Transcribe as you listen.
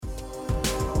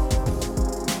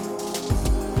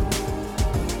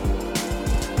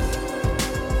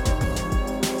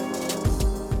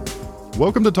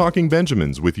Welcome to Talking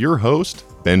Benjamins with your host,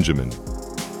 Benjamin.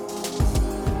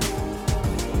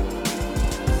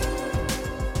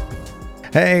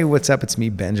 Hey, what's up? It's me,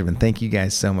 Benjamin. Thank you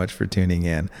guys so much for tuning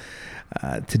in.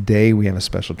 Today we have a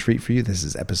special treat for you. This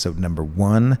is episode number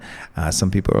 1. Some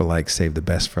people are like, save the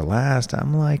best for last.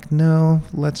 I'm like, no,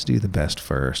 let's do the best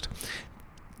first,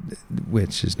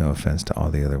 which is no offense to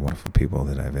all the other wonderful people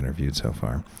that I've interviewed so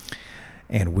far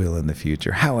and will in the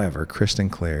future. However, Kristen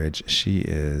Claridge, she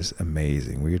is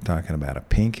amazing. We are talking about a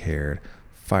pink-haired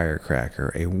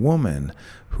firecracker, a woman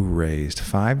who raised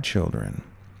 5 children.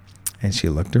 And she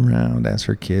looked around as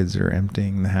her kids are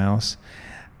emptying the house.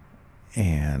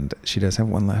 And she does have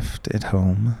one left at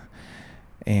home.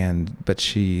 But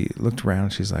she looked around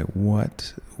and she's like,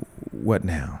 what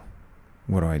now?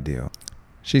 What do I do?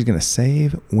 She's going to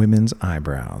save women's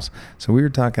eyebrows. So we were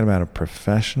talking about a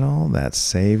professional that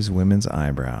saves women's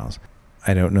eyebrows.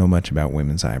 I don't know much about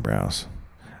women's eyebrows.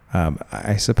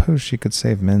 I suppose she could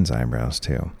save men's eyebrows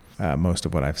too. Most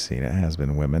of what I've seen, it has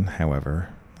been women. However,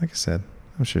 like I said,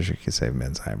 I'm sure she could save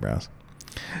men's eyebrows.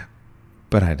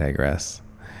 But I digress.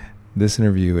 This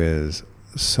interview is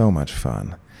so much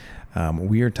fun.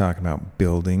 We are talking about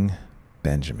building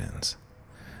Benjamins.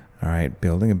 All right,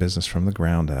 building a business from the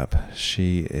ground up.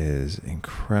 She is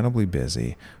incredibly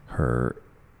busy. Her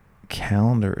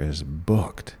calendar is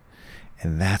booked.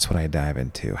 And that's what I dive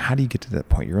into. How do you get to that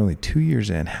point? You're only 2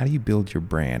 years in. How do you build your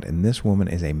brand? And this woman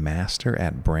is a master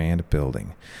at brand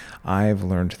building. I've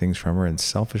learned things from her, and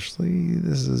selfishly,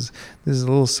 this is a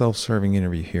little self-serving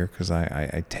interview here because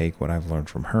I take what I've learned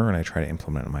from her and I try to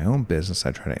implement it in my own business.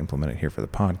 I try to implement it here for the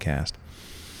podcast.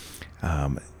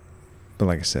 But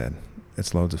like I said,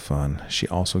 it's loads of fun. She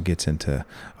also gets into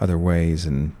other ways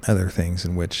and other things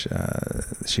in which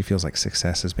she feels like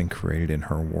success has been created in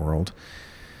her world.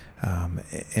 And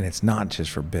it's not just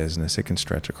for business. It can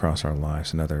stretch across our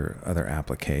lives and other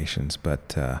applications.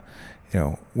 But,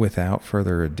 without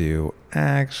further ado,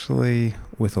 actually,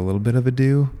 with a little bit of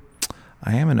ado,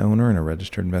 I am an owner in a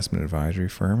registered investment advisory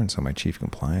firm. And so my chief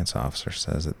compliance officer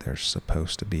says that there's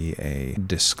supposed to be a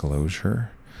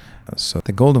disclosure. So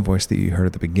the golden voice that you heard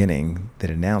at the beginning that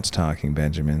announced Talking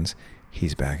Benjamins,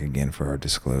 he's back again for our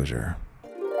disclosure.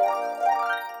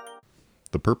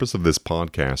 The purpose of this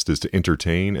podcast is to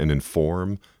entertain and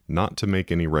inform, not to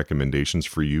make any recommendations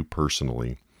for you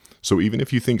personally. So even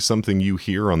if you think something you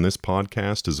hear on this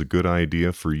podcast is a good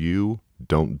idea for you,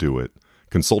 don't do it.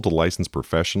 Consult a licensed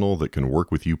professional that can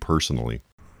work with you personally.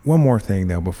 One more thing,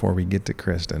 though, before we get to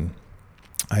Kristen,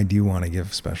 I do want to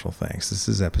give special thanks. This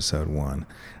is episode 1.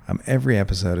 Every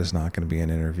episode is not going to be an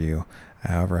interview.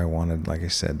 However, I wanted, like I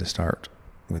said, to start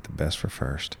with the best for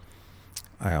first.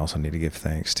 I also need to give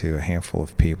thanks to a handful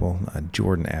of people.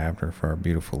 Jordan Abner for our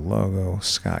beautiful logo,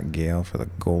 Scott Gale for the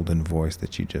golden voice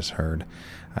that you just heard,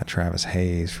 Travis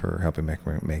Hayes for helping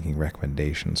making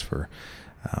recommendations for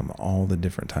all the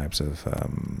different types of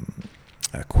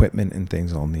equipment and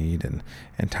things I'll need, and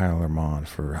Tyler Mond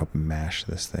for helping mash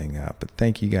this thing up. But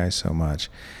thank you guys so much.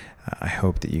 I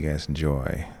hope that you guys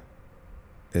enjoy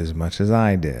as much as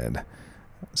I did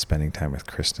spending time with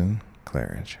Kristen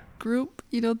Claridge. Group,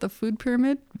 the food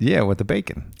pyramid? Yeah, with the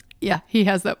bacon. Yeah, he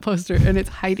has that poster and it's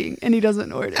hiding and he doesn't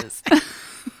know where it is.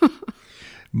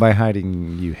 By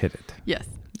hiding, you hit it. Yes.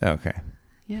 Okay.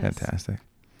 Yes. Fantastic.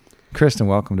 Kristen,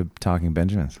 welcome to Talking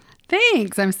Benjamins.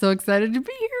 Thanks. I'm so excited to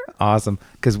be here. Awesome.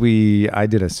 Because I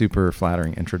did a super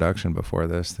flattering introduction before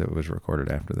this that was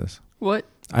recorded after this. What?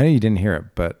 I know you didn't hear it,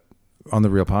 but on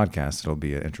the real podcast, it'll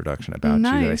be an introduction about you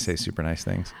that I say super nice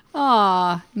things.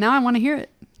 Aw, now I want to hear it.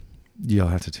 You'll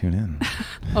have to tune in.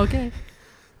 Okay.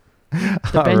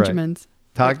 The Benjamins.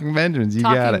 Right. Talking Benjamins. You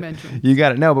Talking got it. Benjamins. You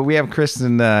got it. No, but we have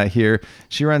Kristen here.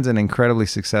 She runs an incredibly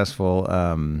successful...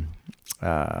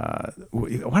 why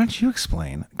don't you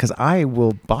explain? Because I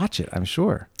will botch it, I'm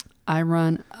sure. I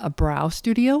run a brow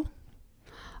studio.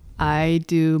 I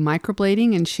do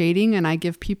microblading and shading, and I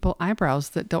give people eyebrows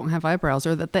that don't have eyebrows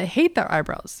or that they hate their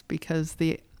eyebrows because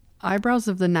the eyebrows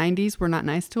of the 90s were not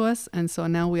nice to us, and so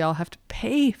now we all have to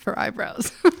pay for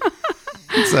eyebrows.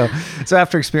 So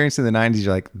after experiencing the 90s,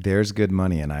 you're like, there's good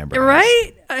money in eyebrows.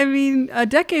 Right? I mean, a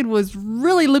decade was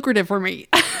really lucrative for me.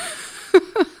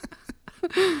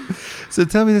 So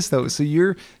tell me this though. So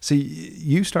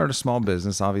you started a small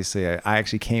business. Obviously, I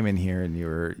actually came in here and you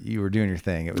were doing your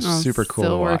thing. It was super cool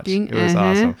to watch. Working. It was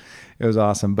awesome. It was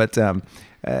awesome. But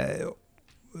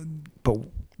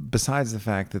besides the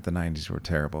fact that the 90s were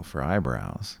terrible for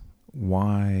eyebrows,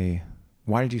 why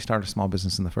did you start a small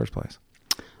business in the first place?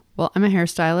 Well, I'm a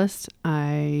hairstylist.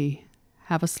 I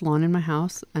have a salon in my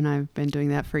house, and I've been doing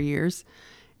that for years.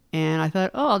 And I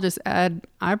thought, I'll just add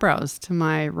eyebrows to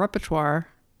my repertoire.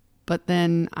 But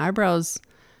then eyebrows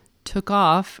took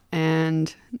off,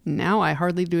 and now I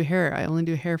hardly do hair. I only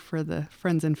do hair for the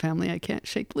friends and family I can't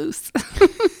shake loose.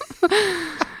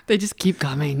 They just keep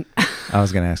coming. I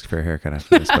was going to ask for a haircut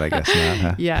after this, but I guess not.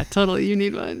 Huh? Yeah, totally. You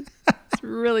need one. It's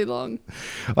really long.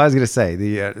 Well, I was going to say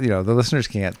the the listeners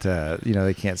can't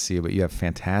they can't see you, but you have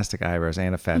fantastic eyebrows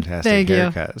and a fantastic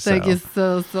haircut. Thank you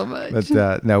so much.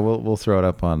 But no, we'll throw it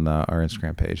up on our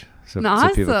Instagram page so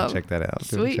people can check that out.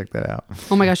 Sweet. Check that out.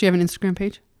 Oh my gosh, you have an Instagram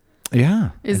page? Yeah.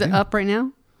 Is it up right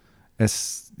now?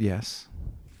 Yes.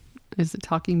 Is it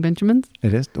Talking Benjamins?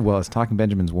 It is. Well, it's Talking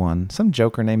Benjamins 1. Some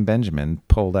joker named Benjamin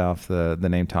pulled off the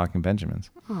name Talking Benjamins.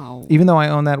 Oh. Even though I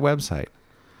own that website.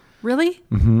 Really?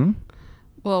 Mm-hmm.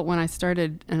 Well, when I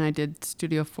started and I did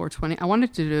Studio 420, I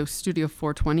wanted to do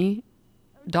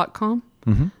studio420.com.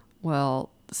 Mm-hmm.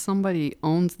 Well, somebody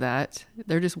owns that.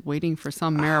 They're just waiting for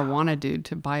some marijuana dude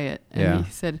to buy it. And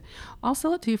he said, I'll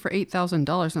sell it to you for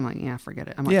 $8,000. I'm like, yeah, forget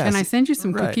it. I'm like, can I send you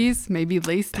some cookies? Maybe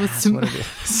laced with some. What it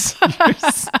is.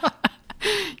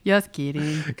 Just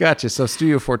kidding. Gotcha. So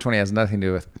Studio 420 has nothing to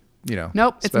do with,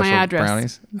 Nope, it's my special address.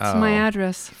 brownies? It's my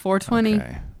address, 420.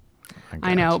 Okay.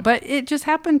 I know, but it just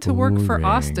happened to work for Boring.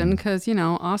 Austin because,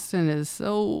 Austin is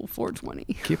so 420.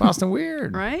 Keep Austin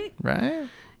weird. Right? Right?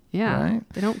 Yeah. Right.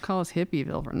 They don't call us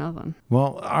Hippieville for nothing.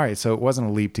 Well, all right. So it wasn't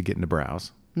a leap to get into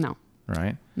brows, No.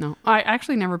 right? No. I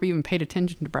actually never even paid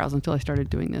attention to brows until I started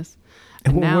doing this.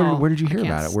 And now where did you I hear can't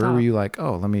about it? Where stop. were you like,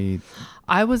 oh, let me...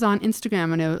 I was on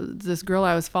Instagram and it was this girl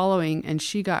I was following and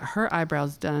she got her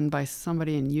eyebrows done by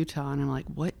somebody in Utah. And I'm like,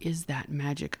 what is that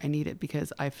magic? I need it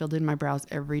because I filled in my brows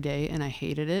every day and I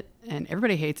hated it. And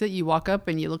everybody hates it. You walk up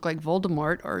and you look like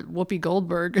Voldemort or Whoopi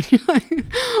Goldberg. And you're like,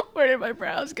 where did my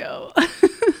brows go?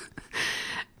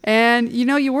 And,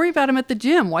 you worry about them at the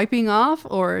gym, wiping off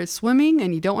or swimming.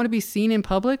 And you don't want to be seen in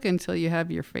public until you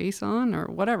have your face on or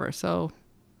whatever. So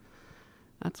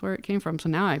that's where it came from. So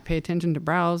now I pay attention to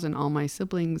brows and all my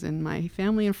siblings and my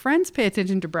family and friends pay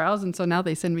attention to brows. And so now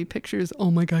they send me pictures. Oh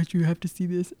my gosh, you have to see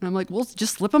this. And I'm like, well,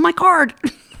 just slip on my card.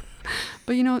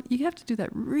 But you have to do that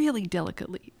really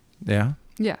delicately. Yeah?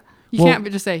 Yeah. You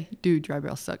can't just say, dude, your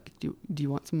eyebrows suck. Do you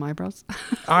want some eyebrows?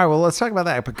 All right, well, let's talk about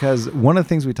that because one of the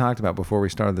things we talked about before we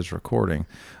started this recording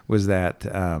was that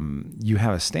you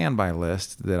have a standby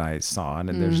list that I saw, and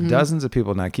there's dozens of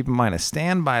people. Now, keep in mind, a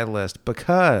standby list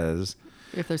because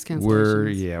if there's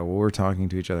cancellations. we're talking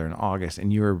to each other in August,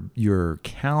 and your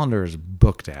calendar is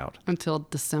booked out. Until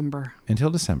December.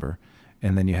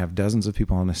 And then you have dozens of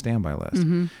people on a standby list.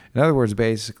 In other words,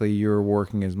 basically, you're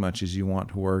working as much as you want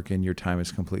to work, and your time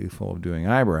is completely full of doing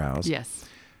eyebrows. Yes.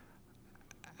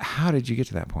 How did you get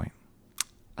to that point?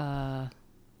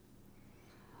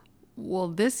 Well,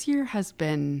 this year has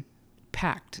been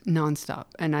packed nonstop.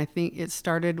 And I think it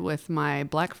started with my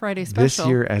Black Friday special. This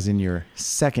year, as in your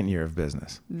second year of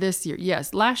business. This year,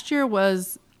 yes. Last year it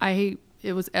was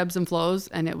ebbs and flows,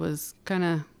 and it was kind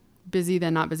of busy,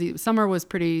 then not busy. Summer was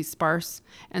pretty sparse,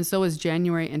 and so was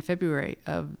January and February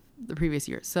of the previous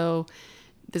year. So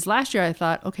this last year I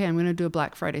thought, okay, I'm going to do a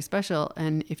Black Friday special,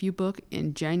 and if you book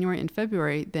in January and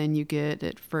February, then you get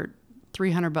it for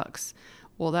 $300.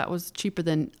 Well, that was cheaper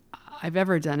than I've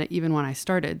ever done it, even when I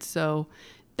started. So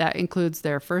that includes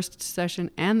their first session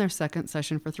and their second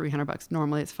session for $300.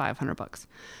 Normally it's $500.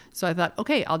 So I thought,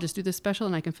 okay, I'll just do this special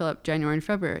and I can fill up January and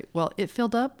February. Well, it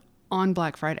filled up on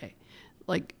Black Friday.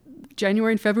 Like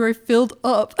January and February filled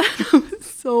up.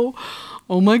 So,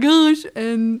 oh my gosh.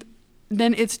 And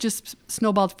then it's just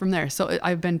snowballed from there. So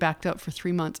I've been backed up for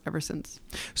 3 months ever since.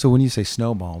 So when you say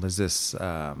snowballed, is this,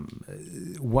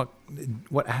 what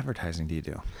advertising do you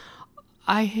do?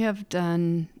 I have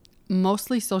done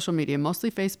mostly social media,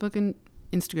 mostly Facebook and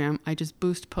Instagram. I just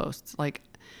boost posts.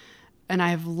 And I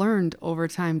have learned over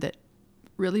time that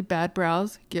really bad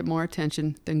brows get more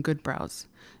attention than good brows.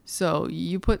 So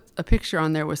you put a picture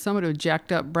on there with somebody with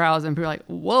jacked up brows and people are like,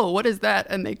 whoa, what is that?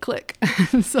 And they click.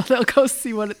 So they'll go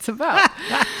see what it's about.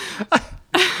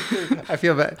 I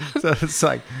feel bad. So it's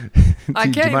like, do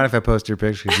you mind if I post your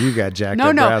picture? Because you got jacked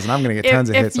up brows and I'm going to get tons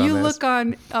of hits on this. If you look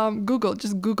on Google,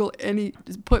 just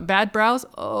put bad brows.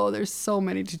 Oh, there's so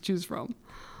many to choose from.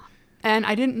 And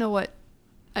I didn't know what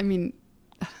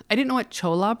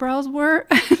chola brows were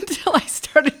until I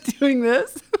started doing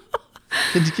this.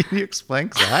 Can you explain?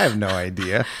 Because I have no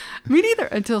idea. Me neither.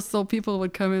 Until people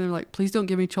would come in and they're like, please don't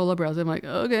give me chola brows. I'm like,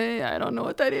 okay, I don't know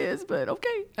what that is, but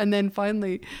okay. And then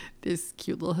finally, this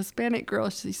cute little Hispanic girl,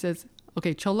 she says,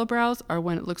 okay, chola brows are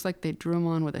when it looks like they drew them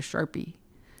on with a Sharpie.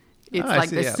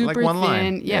 It's super like one thin.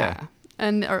 line. Yeah.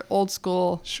 And are old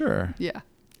school. Sure. Yeah.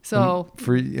 So.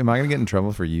 Am I going to get in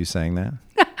trouble for you saying that?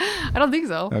 I don't think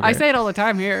so. Okay. I say it all the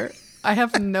time here. I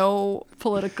have no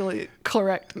political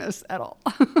correctness at all.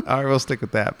 All right, we'll stick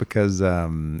with that because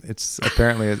it's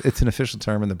apparently it's an official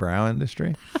term in the brow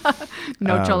industry.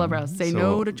 No chola brows. Say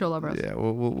no to chola brows. Yeah,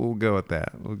 we'll go with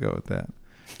that. We'll go with that.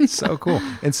 So cool.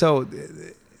 And so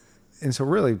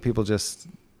really, people just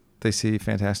they see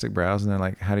fantastic brows and they're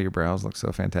like, "How do your brows look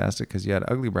so fantastic? Because you had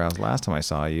ugly brows last time I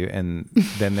saw you." And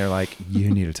then they're like,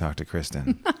 "You need to talk to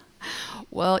Kristen."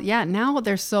 Well, yeah, now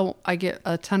I get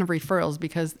a ton of referrals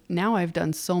because now I've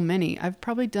done so many. I've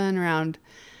probably done around,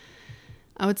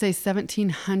 I would say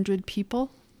 1,700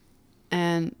 people.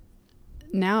 And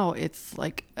now it's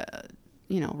like,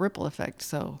 ripple effect.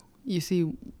 So you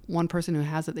see one person who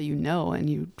has it that you know, and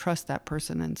you trust that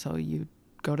person. And so you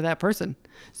go to that person.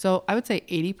 So I would say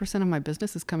 80% of my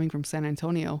business is coming from San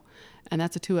Antonio. And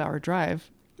that's a 2-hour drive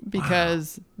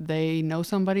because they know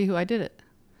somebody who I did it.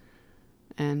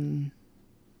 And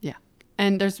yeah.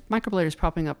 And there's microbladers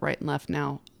popping up right and left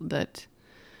now that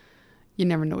you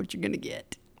never know what you're going to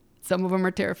get. Some of them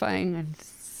are terrifying and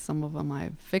some of them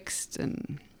I've fixed.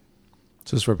 And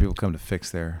so this is where people come to fix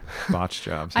their botch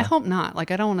jobs. Huh? I hope not. Like,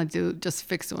 I don't want to do just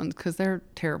fixed ones because they're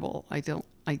terrible. I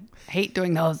hate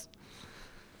doing those.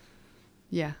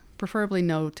 Yeah. Preferably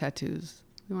no tattoos.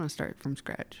 We want to start from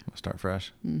scratch. We'll start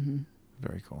fresh. Mm-hmm.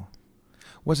 Very cool.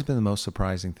 What's been the most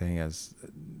surprising thing as...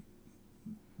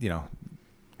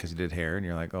 because you did hair and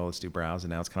you're like, oh, let's do brows.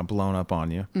 And now it's kind of blown up on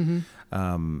you.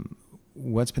 Mm-hmm.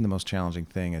 What's been the most challenging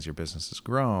thing as your business has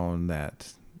grown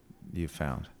that you've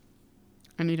found?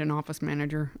 I need an office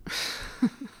manager.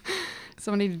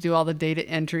 Somebody to do all the data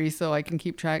entry so I can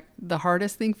keep track. The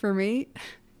hardest thing for me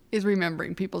is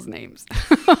remembering people's names.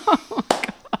 Oh my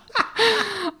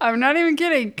God. I'm not even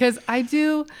kidding. Because I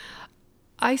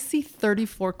see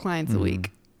 34 clients a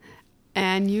week.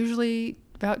 And usually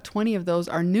about 20 of those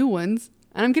are new ones.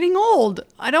 And I'm getting old.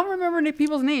 I don't remember any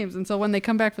people's names. And so when they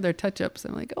come back for their touch-ups,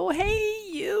 I'm like, oh, hey,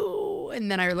 you.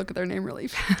 And then I look at their name really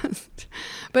fast.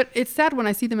 But it's sad when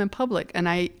I see them in public. And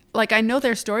I know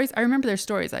their stories. I remember their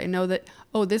stories. I know that,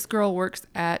 oh, this girl works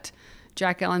at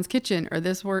Jack Allen's Kitchen, or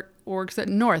this works at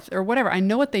North, or whatever. I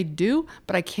know what they do,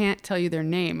 but I can't tell you their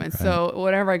name. And so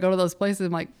whenever I go to those places,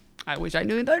 I'm like, I wish I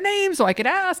knew their name so I could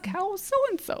ask, how's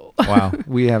so-and-so? Wow.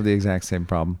 We have the exact same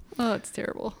problem. Oh, it's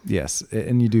terrible. Yes.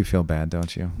 And you do feel bad,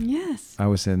 don't you? Yes. I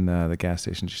was in the gas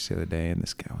station just the other day, and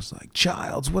this guy was like,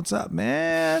 Childs, what's up,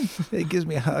 man? He gives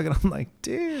me a hug, and I'm like,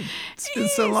 dude, it's been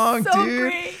so long, so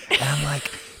dude. Great. And I'm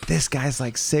like, this guy's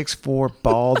like 6'4",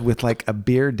 bald, with like a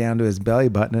beard down to his belly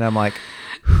button. And I'm like,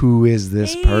 who is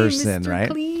this person, Mr. right?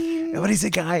 Clean. But he's a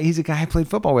guy I played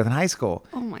football with in high school.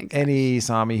 Oh my gosh. And he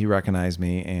saw me, he recognized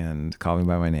me, and called me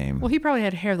by my name. Well, he probably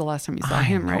had hair the last time you saw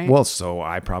him, know. right? Well, so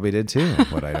I probably did too,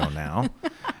 what I don't now.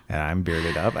 And I'm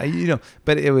bearded up,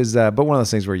 but it was, but one of those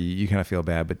things where you kind of feel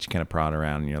bad, but you kind of prod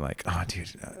around and you're like, oh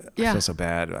dude, I feel so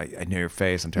bad. I know your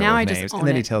face. I'm terrible with names. And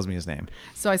then he tells me his name.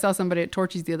 So I saw somebody at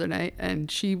Torchy's the other night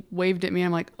and she waved at me.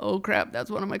 I'm like, oh crap,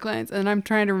 that's one of my clients. And I'm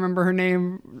trying to remember her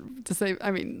name to say,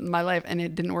 my life, and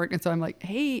it didn't work. And so I'm like,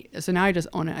 hey, so now I just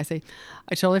own it. I say,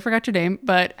 I totally forgot your name,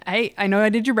 but hey, I know I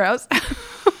did your brows.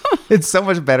 It's so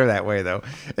much better that way, though.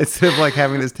 Instead of like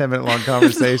having this 10-minute long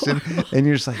conversation, and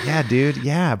you're just like, yeah, dude,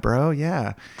 yeah, bro,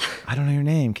 yeah. I don't know your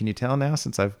name. Can you tell now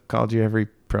since I've called you every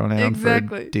pronoun for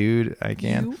dude I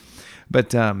can? You?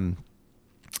 But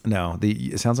no,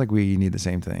 it sounds like we need the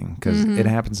same thing because it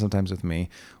happens sometimes with me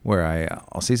where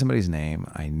I'll see somebody's name.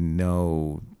 I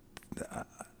know,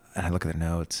 and I look at their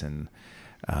notes and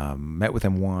met with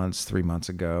them once 3 months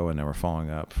ago, and they were following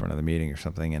up for another meeting or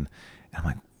something, and I'm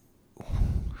like,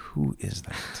 who is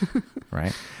that?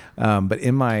 Right. But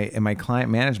in my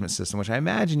client management system, which I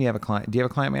imagine you have a client, do you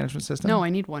have a client management system? No, I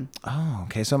need one. Oh,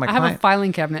 okay. So I have a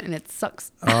filing cabinet and it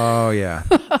sucks. Oh yeah.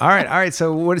 All right.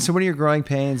 So one of your growing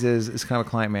pains is kind of a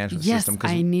client management system.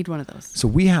 Yes, I need one of those. So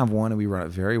we have one and we run it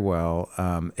very well,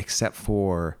 except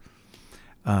for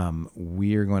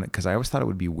we're going to, because I always thought it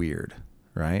would be weird,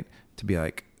 right? To be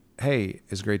like, hey,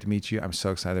 it's great to meet you. I'm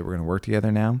so excited that we're going to work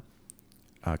together now.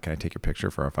 Can I take your picture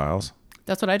for our files?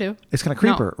 That's what I do. It's kind of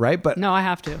creeper, right? But no, I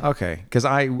have to. Okay, because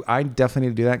I definitely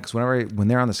need to do that because when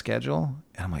they're on the schedule,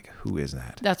 and I'm like, who is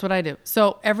that? That's what I do.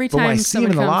 So every time when I see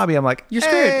them in the lobby, I'm like, you're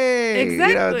screwed. Hey,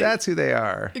 exactly. That's who they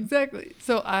are. Exactly.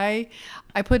 So I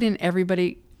put in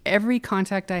every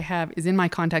contact I have is in my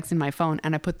contacts in my phone,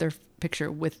 and I put their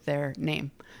picture with their name.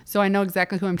 So I know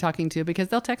exactly who I'm talking to because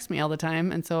they'll text me all the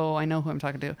time. And so I know who I'm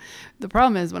talking to. The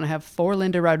problem is when I have 4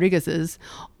 Linda Rodriguez's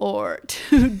or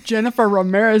 2 Jennifer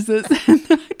Ramirez's and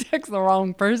I text the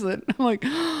wrong person. I'm like,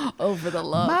 oh, for the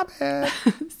love. My bad.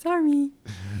 Sorry.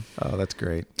 Oh, that's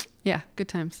great. Yeah. Good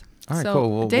times. All right, so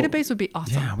cool. A database would be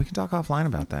awesome. Yeah, we can talk offline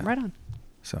about that. Right on.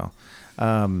 So,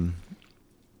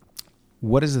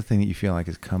 what is the thing that you feel like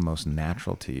has come most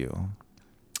natural to you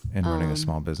in running a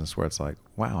small business, where it's like,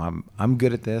 wow, I'm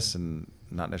good at this, and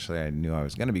not necessarily I knew I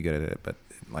was going to be good at it, but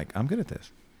like I'm good at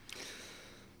this.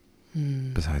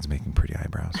 Besides making pretty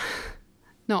eyebrows.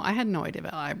 No, I had no idea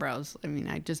about eyebrows. I mean,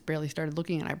 I just barely started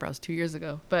looking at eyebrows 2 years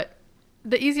ago. But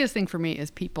the easiest thing for me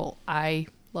is people. I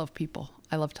love people.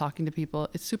 I love talking to people.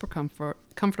 It's super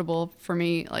comfortable for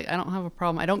me. Like, I don't have a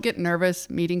problem. I don't get nervous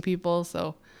meeting people.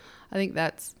 So I think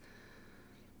that's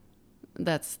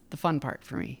the fun part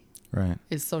for me. Right.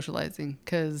 Is socializing.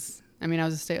 Because, I mean, I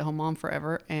was a stay-at-home mom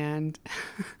forever, and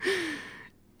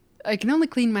I can only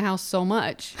clean my house so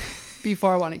much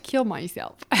before I want to kill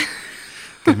myself.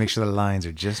 Gotta make sure the lines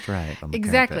are just right on the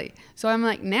Exactly. carpet. So I'm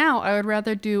like, now I would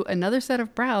rather do another set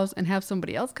of brows and have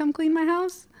somebody else come clean my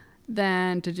house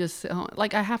than to just sit home.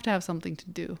 Like, I have to have something to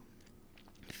do.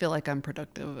 I feel like I'm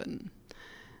productive, and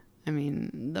I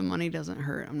mean, the money doesn't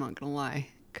hurt. I'm not gonna lie,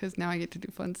 because now I get to do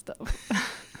fun stuff,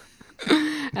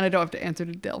 and I don't have to answer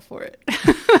to Dell for it.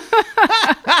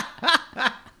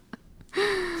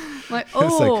 Like, It's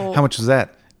oh, like, how much was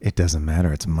that? It doesn't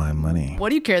matter. It's my money. what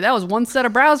do you care? That was one set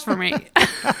of brows for me.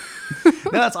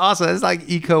 No, that's awesome. It's like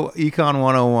Econ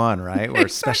 101, right? Where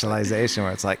specialization,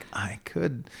 where it's like, I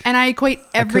could And I equate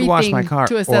everything wash my car,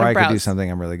 to a or set I of brows. could do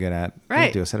something I'm really good at.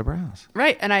 Right. Do a set of brows.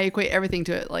 Right. And I equate everything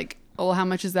to it. Like, oh, how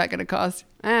much is that going to cost?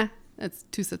 That's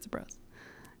 2 sets of brows.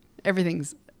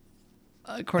 Everything's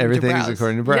according to brows. Everything's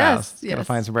according to brows. Yes. Gotta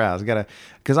find some brows.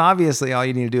 Because obviously all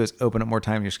you need to do is open up more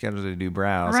time in your schedule to do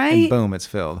brows. Right. And boom, it's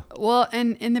filled. Well,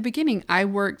 and in the beginning, I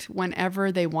worked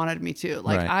whenever they wanted me to.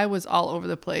 Like, Right. I was all over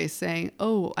the place saying,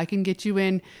 oh, I can get you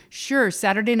in. Sure.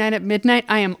 Saturday night at midnight,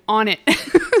 I am on it.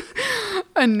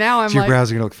 And now I'm Your like,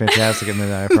 brows are going to look fantastic at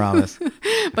midnight, I promise.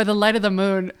 by the light of the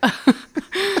moon.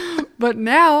 But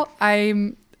now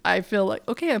I feel like,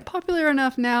 okay, I'm popular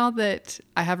enough now that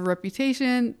I have a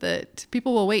reputation that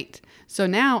people will wait. So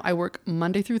now I work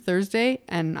Monday through Thursday,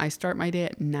 and I start my day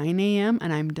at 9 a.m.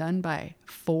 and I'm done by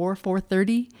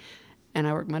 4:30. And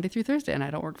I work Monday through Thursday, and I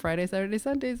don't work Friday, Saturday,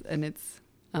 Sundays, and it's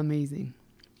amazing.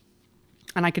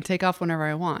 And I can take off whenever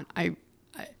I want.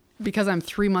 Because I'm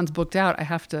 3 months booked out, I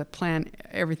have to plan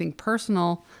everything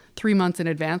personal 3 months in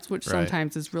advance, which Right.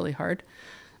 sometimes is really hard.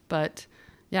 But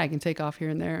yeah, I can take off here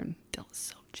and there, and Dill's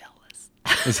so jealous.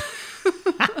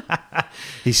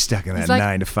 He's stuck in that He's like,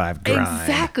 9 to 5 grind.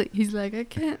 Exactly. He's like, I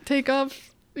can't take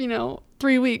off,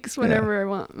 3 weeks whenever I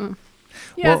want.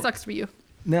 Yeah, Well, it sucks for you.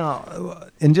 Now,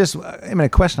 and just, I mean, a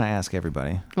question I ask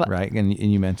everybody, What? right? And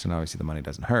you mentioned, obviously, the money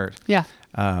doesn't hurt. Yeah.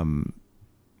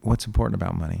 What's important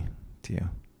about money to you?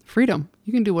 Freedom.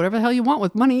 You can do whatever the hell you want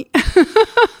with money.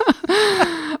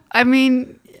 I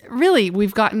mean, really,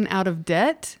 we've gotten out of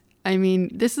debt. I mean,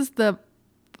 this is the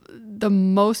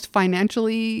most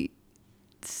financially,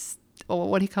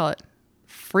 what do you call it?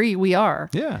 Free we are.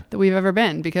 Yeah. That we've ever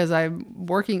been, because I'm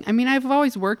working. I mean, I've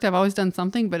always worked. I've always done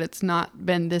something, but it's not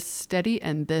been this steady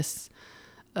and this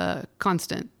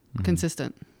constant,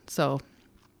 consistent. So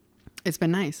it's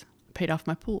been nice. Paid off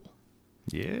my pool.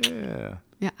 Yeah.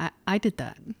 Yeah, I did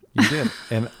that. You did.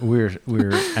 And we're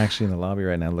actually in the lobby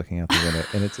right now looking out the window,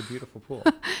 and it's a beautiful pool.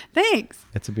 Thanks.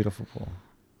 It's a beautiful pool.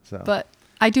 So, But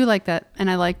I do like that.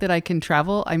 And I like that I can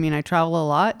travel. I mean, I travel a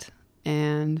lot,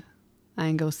 and I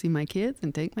can go see my kids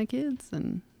and take my kids.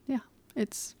 And yeah,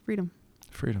 it's freedom.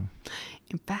 freedom.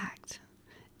 In fact,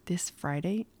 this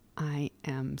Friday, I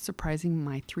am surprising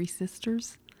my 3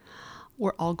 sisters.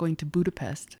 We're all going to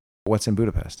Budapest. What's in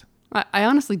Budapest? I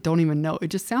honestly don't even know. It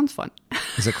just sounds fun.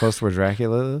 Is it close to where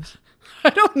Dracula lives? I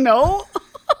don't know.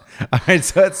 All right,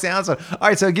 so it sounds fun. All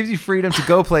right, so it gives you freedom to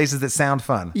go places that sound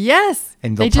fun. Yes.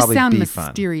 And they they'll just probably sound be fun.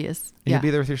 mysterious. And Yeah. you'll be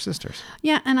there with your sisters.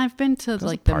 Yeah, and I've been to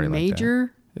like the party like that.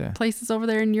 major Yeah. places over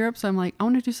there in Europe, so I'm like, I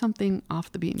want to do something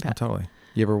off the beaten Oh, path. totally.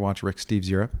 You ever watch Rick Steves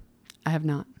Europe? I have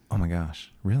not. Oh my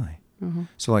gosh, really? Mhm.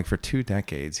 So like for 2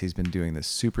 decades, he's been doing this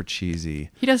super cheesy.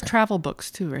 He does travel books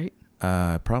too, right?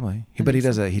 Probably. But he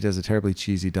does a terribly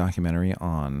cheesy documentary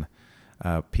on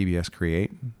PBS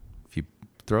Create. If you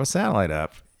throw a satellite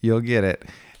up, you'll get it.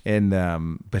 And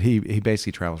but he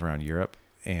basically travels around Europe,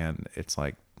 and it's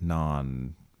like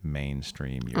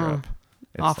non-mainstream Europe.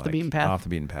 It's off the like beaten path. Off the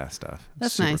beaten path stuff.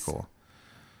 That's super nice. cool.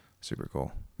 Super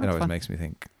cool. That's it always fun. makes me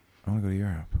think, I want to go to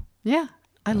Europe Yeah,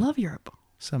 I love Europe.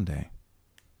 someday.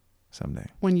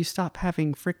 When you stop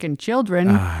having freaking children.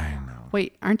 I know.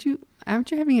 Wait, aren't you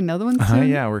having another one soon?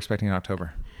 Yeah, we're expecting in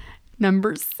October.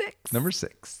 Number 6. Number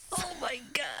 6. Oh my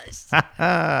gosh.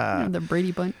 The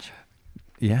Brady Bunch.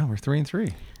 Yeah, we're 3 and 3.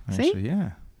 See?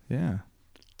 Actually, yeah.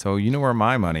 So you know where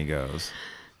my money goes.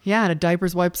 Yeah, to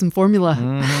diapers, wipes, and formula.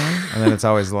 And then it's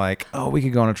always like, oh, we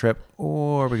could go on a trip,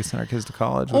 or we could send our kids to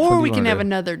college. Which one Or do we you can wanna have do?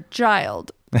 another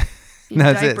child.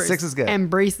 No, that's it. 6 is good. And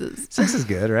braces. 6 is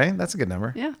good, right? That's a good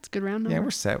number. Yeah, it's a good round number. Yeah,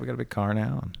 we're set. We got a big car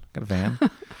now and got a van. Do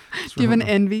you have an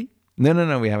Envy?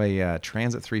 No. We have a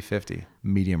Transit 350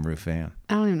 medium roof van.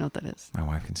 I don't even know what that is. My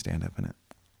wife can stand up in it.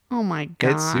 Oh my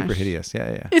gosh. It's super hideous.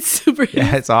 Yeah. It's super hideous.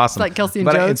 Yeah, it's awesome. It's like Kelsey and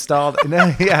but I Joe's. installed,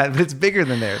 no, yeah, but it's bigger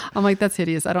than theirs. I'm like, that's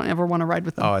hideous. I don't ever want to ride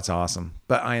with them. Oh, it's awesome.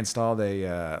 But I installed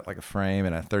a like a frame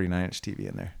and a 39-inch TV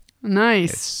in there.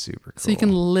 Nice. It's super cool. So you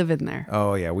can live in there.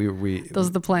 Oh yeah, we Those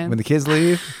are the plans. When the kids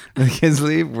leave,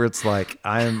 where it's like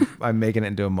I'm making it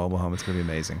into a mobile home. It's gonna be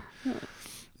amazing.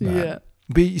 Yeah.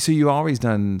 But so you always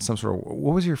done some sort of,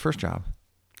 what was your first job?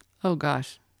 Oh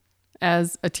gosh.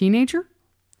 As a teenager,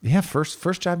 Yeah,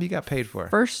 first job you got paid for.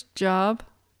 first job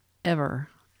ever.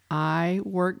 I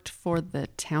worked for the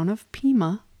town of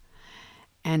Pima,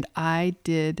 and I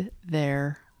did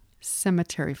their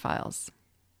cemetery files.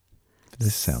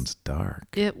 This sounds dark.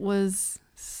 It was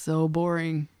so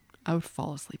boring. I would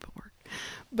fall asleep at work.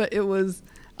 But it was,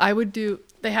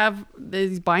 they have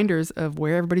these binders of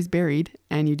where everybody's buried,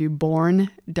 and you do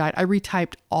born, died. I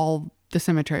retyped all the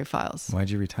cemetery files. Why'd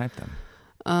you retype them?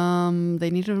 They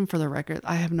needed them for the record.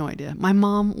 I have no idea. My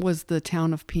mom was the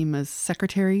town of Pima's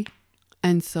secretary,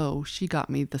 and so she got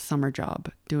me the summer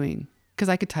job doing, because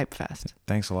I could type fast.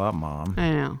 Thanks a lot, Mom. I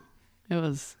know. It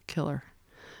was killer.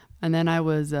 And then I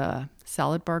was a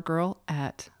salad bar girl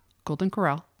at Golden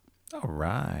Corral. All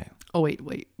right. Oh,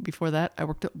 wait. Before that, I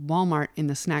worked at Walmart in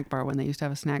the snack bar when they used to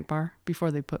have a snack bar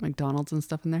before they put McDonald's and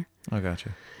stuff in there. I got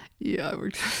you. Yeah, I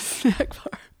worked at a snack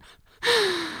bar.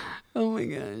 Oh my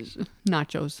gosh.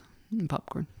 Nachos and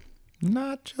popcorn.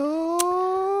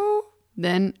 Nacho.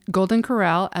 Then Golden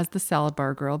Corral as the salad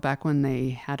bar girl back when they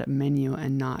had a menu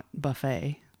and not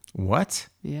buffet. What?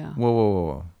 Yeah.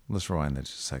 Whoa. Let's rewind that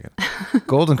just a second.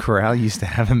 Golden Corral used to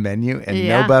have a menu and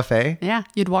Yeah. no buffet? Yeah.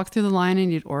 You'd walk through the line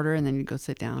and you'd order and then you'd go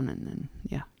sit down and then,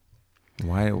 yeah.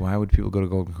 Why would people go to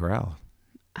Golden Corral?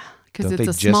 Because Don't it's they a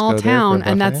just go small there for a town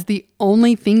and that's buffet? the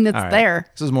only thing that's All right. there.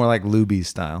 This is more like Luby's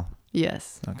style.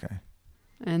 Yes. Okay.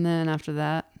 And then after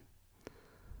that,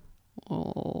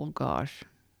 oh gosh.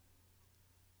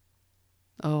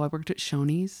 Oh, I worked at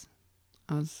Shoney's.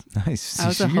 Nice. I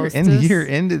was a you're hostess. you're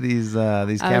into these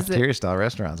was cafeteria style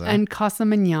restaurants, huh? And Casa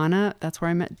Manana, that's where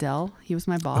I met Del. He was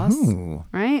my boss. Ooh.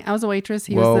 Right? I was a waitress.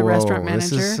 He was the restaurant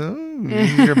manager. This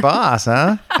is your boss,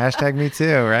 huh? Hashtag me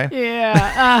too, right?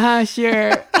 Yeah.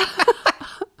 Sure.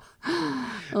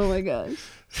 Oh my gosh.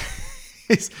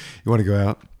 You want to go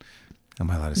out? Am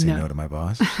I allowed to say No. no to my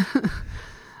boss?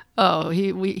 Oh,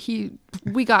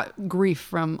 we got grief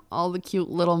from all the cute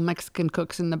little Mexican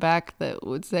cooks in the back that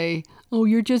would say, "Oh,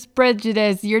 you're just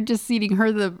prejudiced. You're just seating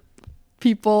her the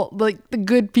people, like the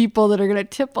good people that are gonna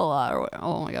tip a lot."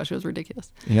 Oh my gosh, it was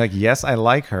ridiculous. And you're like, yes, I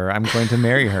like her. I'm going to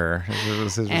marry her.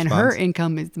 Was his And response. her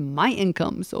income is my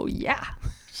income, so yeah,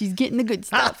 she's getting the good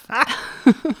stuff.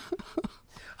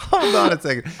 Hold on a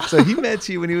second. So he met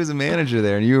you when he was a manager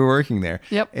there and you were working there.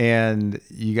 Yep. And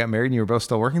you got married and you were both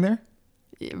still working there?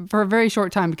 For a very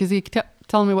short time because he kept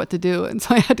telling me what to do, and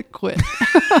so I had to quit.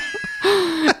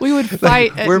 We would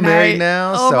fight. At We're married night.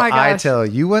 now, Oh so my I gosh. tell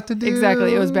you what to do.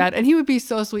 Exactly. It was bad. And he would be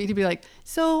so sweet. He'd be like,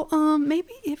 so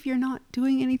maybe if you're not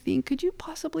doing anything, could you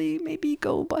possibly maybe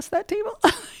go bust that table?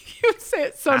 He would say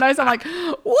it so nice. I'm like,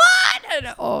 what?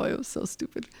 And, oh, it was so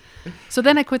stupid. So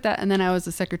then I quit that. And then I was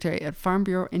a secretary at Farm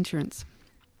Bureau Insurance.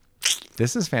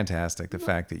 This is fantastic. The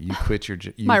fact that you quit your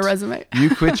My resume.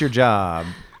 You quit your job.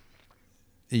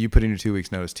 You put in your 2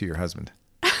 weeks notice to your husband.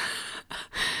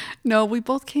 No, we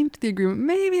both came to the agreement.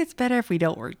 Maybe it's better if we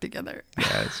don't work together.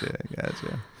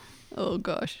 Gotcha. Oh,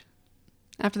 gosh.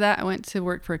 After that, I went to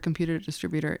work for a computer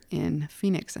distributor in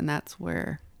Phoenix, and that's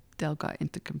where Del got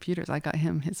into computers. I got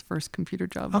him his first computer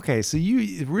job. Okay, so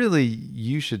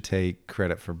you should take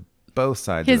credit for both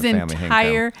sides His of the family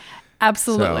entire, income.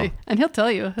 absolutely. So- And he'll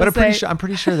tell you. But He'll I'm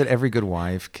pretty sure that every good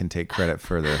wife can take credit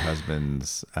for their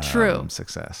husband's True.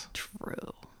 success.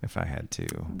 True. If I had to,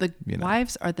 The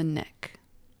wives are the neck.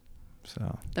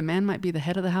 So The man might be the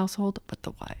head of the household, but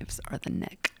the wives are the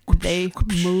neck. They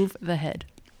move the head.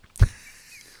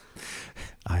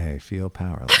 I feel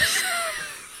powerless.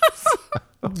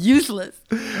 Useless.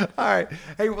 All right.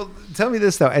 Hey, well, tell me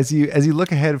this though, as you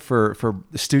look ahead for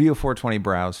Studio 420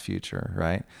 Brow's future,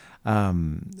 right?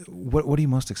 What are you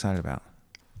most excited about?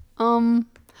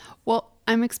 Well,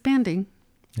 I'm expanding.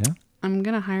 Yeah. I'm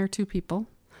going to hire 2 people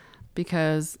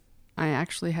because I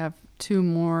actually have 2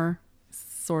 more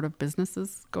sort of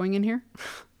businesses going in here.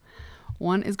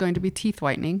 One is going to be teeth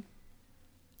whitening.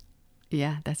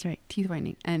 Yeah, that's right. Teeth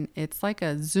whitening. And it's like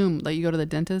a Zoom. Like you go to the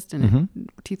dentist and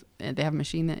they have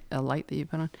a light that you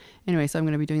put on. Anyway, so I'm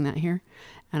going to be doing that here.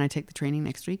 And I take the training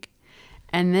next week.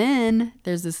 And then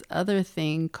there's this other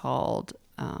thing called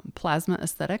plasma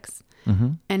aesthetics.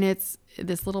 And it's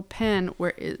this little pen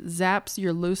where it zaps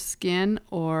your loose skin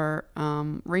or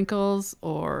wrinkles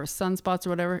or sunspots or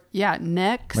whatever. Yeah,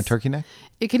 necks. My turkey neck?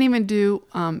 It can even do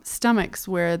stomachs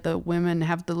where the women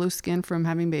have the loose skin from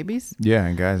having babies. Yeah,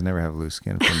 and guys never have loose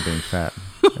skin from being fat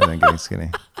and then getting skinny.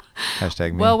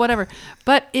 Hashtag me. Well, whatever.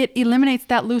 But it eliminates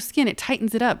that loose skin. It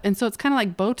tightens it up. And so it's kind of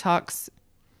like Botox,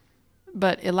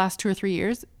 but it lasts 2 or 3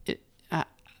 years.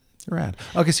 Rad.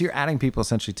 Okay, so you're adding people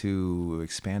essentially to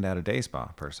expand out a day spa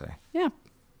per se. Yeah.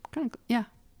 Kind of, yeah.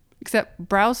 Except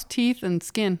brows, teeth, and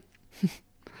skin.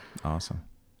 Awesome.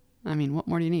 I mean, what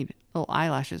more do you need? Little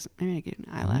eyelashes. Maybe I get an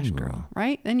eyelash girl,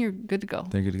 right? Then you're good to go.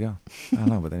 They're good to go. I don't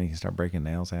know, but then you can start breaking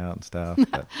nails out and stuff.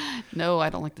 But No, I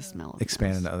don't like the smell of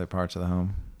expand nails. into other parts of the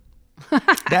home.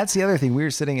 That's the other thing. We were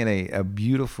sitting in a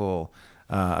beautiful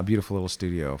little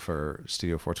studio for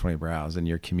Studio 420 Brows, and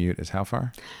your commute is how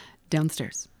far?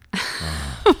 Downstairs.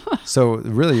 So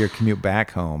really your commute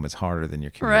back home is harder than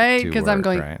your commute Right? to Because I'm work,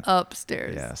 going right?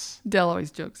 upstairs. Yes. Dell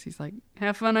always jokes. He's like,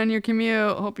 have fun on your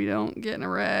commute. Hope you don't get in a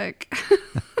wreck.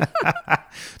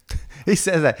 He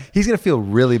says that. He's going to feel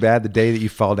really bad the day that you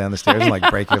fall down the stairs and like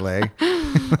break your leg.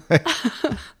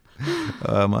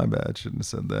 My bad. Shouldn't have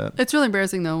said that. It's really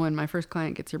embarrassing though when my first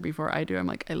client gets here before I do. I'm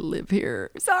like, I live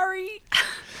here. Sorry.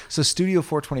 So Studio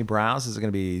 420 Brows, is it going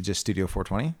to be just Studio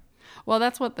 420? Well,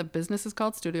 that's what the business is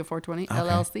called, Studio 420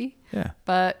 LLC. Yeah.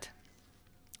 But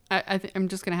I'm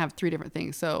just going to have 3 different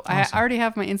things. So I already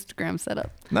have my Instagram set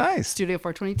up. Nice. Studio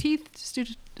 420 Teeth,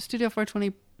 Studio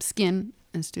 420 Skin,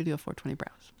 and Studio 420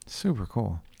 Brows. Super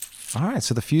cool. All right.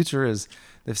 So the future is,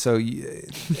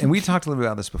 and we talked a little bit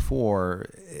about this before,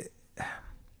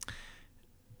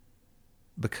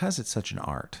 because it's such an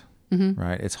art,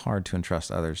 right? It's hard to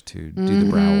entrust others to do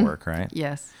the brow work, right?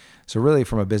 Yes. So really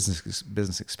from a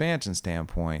business expansion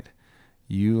standpoint,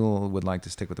 you would like to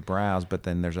stick with the brows, but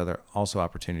then there's also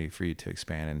opportunity for you to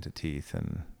expand into teeth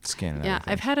and skin and Yeah,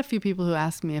 everything. I've had a few people who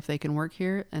ask me if they can work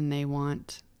here and they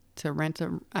want to rent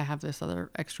I have this other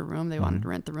extra room. They wanted to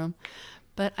rent the room.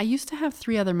 But I used to have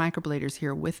 3 other microbladers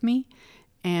here with me,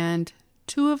 and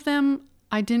 2 of them,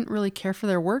 I didn't really care for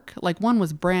their work. Like one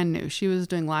was brand new. She was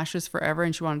doing lashes forever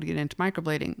and she wanted to get into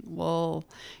microblading. Well,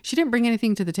 she didn't bring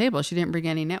anything to the table. She didn't bring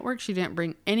any network. She didn't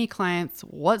bring any clients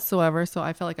whatsoever. So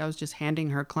I felt like I was just handing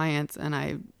her clients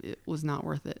and it was not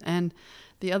worth it. And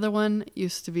the other one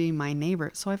used to be my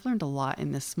neighbor. So I've learned a lot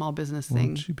in this small business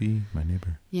thing. Won't you be my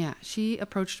neighbor? Yeah. She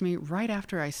approached me right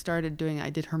after I started doing it.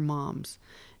 I did her mom's.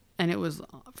 And it was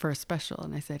for a special.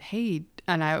 And I said, hey,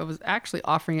 and I was actually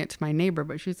offering it to my neighbor,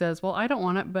 but she says, well, I don't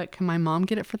want it, but can my mom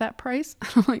get it for that price?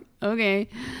 I'm like, okay.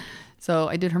 So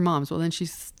I did her mom's. Well, then she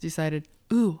decided,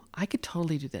 ooh, I could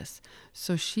totally do this.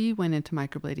 So she went into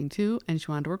microblading too, and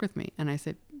she wanted to work with me. And I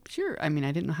said, sure. I mean,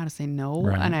 I didn't know how to say no.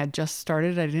 Right. And I had just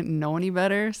started. I didn't know any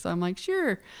better. So I'm like,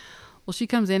 sure. Well, she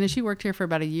comes in and she worked here for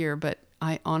about a year, but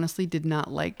I honestly did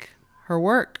not like her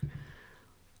work.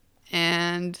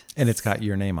 And it's got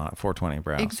your name on it, 420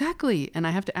 Brows. Exactly. And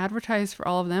I have to advertise for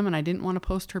all of them. And I didn't want to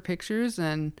post her pictures.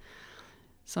 And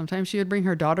sometimes she would bring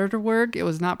her daughter to work. It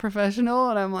was not professional.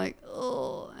 And I'm like,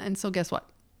 oh. And so guess what?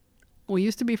 We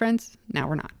used to be friends. Now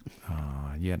we're not.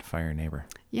 Oh, you had to fire your neighbor.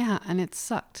 Yeah. And it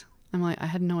sucked. I'm like, I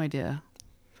had no idea.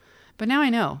 But now I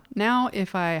know. Now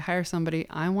if I hire somebody,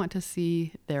 I want to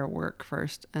see their work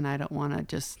first. And I don't want to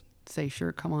just say,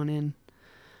 sure, come on in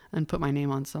and put my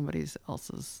name on somebody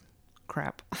else's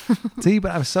crap. See,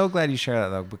 but I'm so glad you share that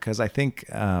though, because I think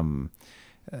no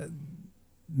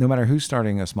matter who's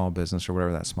starting a small business or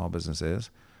whatever that small business is,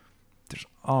 there's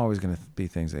always going to be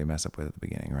things they mess up with at the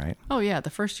beginning, right? Oh yeah, the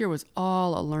first year was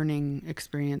all a learning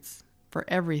experience for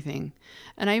everything.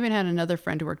 And I even had another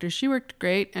friend who worked here. She worked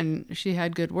great and she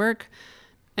had good work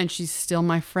and she's still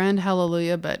my friend,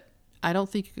 hallelujah, but I don't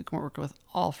think you can work with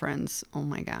all friends. Oh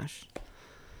my gosh.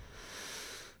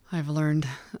 I've learned,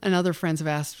 and other friends have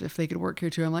asked if they could work here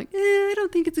too. I'm like, I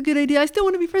don't think it's a good idea. I still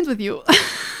want to be friends with you.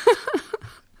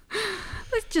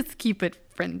 Let's just keep it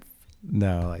friends.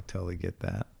 No, I totally get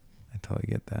that.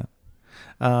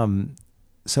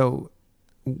 So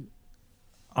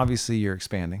obviously you're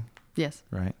expanding, Yes.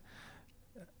 right?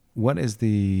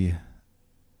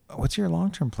 What's your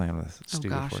long-term plan with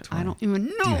Studio 420? I don't even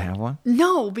know. Do you have one?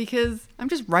 No, because I'm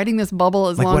just riding this bubble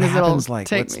as Like long what as happens, it'll like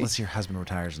take me. let's say your husband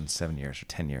retires in 7 years or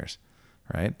 10 years,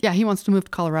 right? Yeah, he wants to move to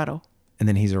Colorado. And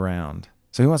then he's around.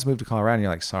 So he wants to move to Colorado and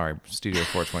you're like, sorry, Studio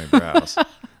 420 Brows.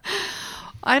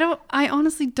 I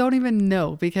honestly don't even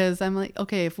know, because I'm like,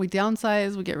 okay, if we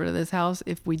downsize, we get rid of this house.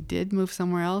 If we did move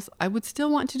somewhere else, I would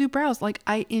still want to do brows. Like,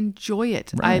 I enjoy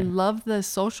it. I Right. love the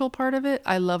social part of it.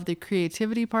 I love the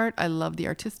creativity part. I love the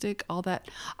artistic, all that.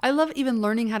 I love even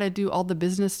learning how to do all the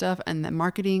business stuff and the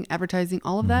marketing, advertising,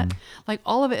 all of that. Like,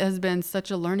 all of it has been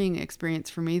such a learning experience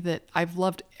for me that I've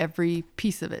loved every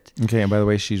piece of it. Okay, and by the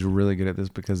way, she's really good at this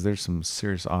because there's some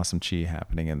serious awesome chi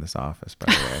happening in this office, by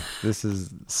the way. This is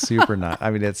super nice. I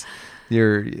mean,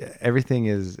 everything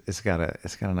is it's got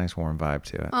a nice warm vibe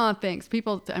to it. Oh, thanks.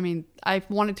 People, I mean, I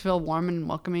wanted to feel warm and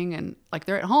welcoming, and like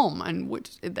they're at home, and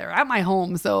which they're at my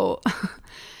home. So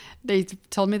they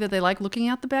told me that they like looking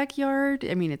out the backyard.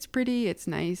 I mean, it's pretty. It's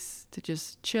nice to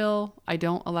just chill. I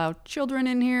don't allow children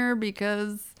in here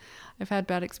because I've had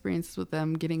bad experiences with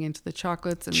them getting into the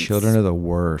chocolates. And Children are the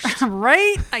worst.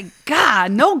 right?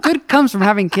 God, no good comes from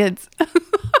having kids.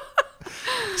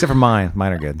 Except for mine.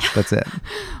 Mine are good. That's it.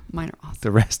 Mine are awesome.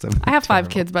 The rest of them. I have 5 terrible.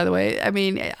 kids, by the way. I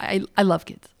mean, I love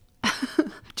kids.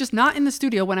 Just not in the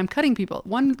studio when I'm cutting people.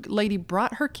 One lady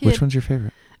brought her kid. Which one's your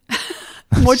favorite?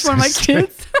 Which one of my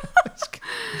kids?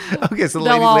 Okay, so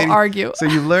They'll all argue. So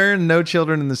you learn no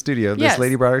children in the studio. This Yes.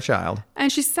 lady brought her child.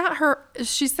 And she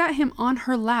sat him on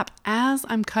her lap as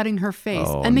I'm cutting her face.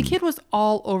 Oh, And the kid was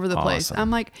all over the place. awesome. I'm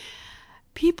like,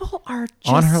 people are just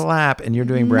On her lap, and you're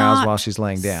doing brows not while she's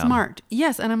laying down. Smart.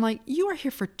 Yes. And I'm like, you are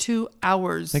here for 2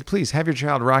 hours. Like, please have your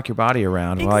child rock your body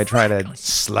around while I try to Exactly.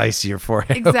 slice your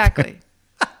forehead. Exactly.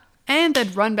 And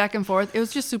they'd run back and forth. It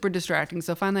was just super distracting.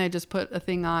 So finally I just put a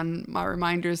thing on my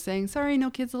reminders saying, sorry, no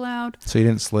kids allowed. So you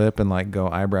didn't slip and like go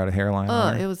eyebrow to hairline? Oh,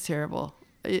 on her? it was terrible.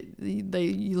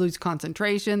 You lose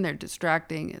concentration. They're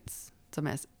distracting. It's a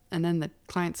mess. And then the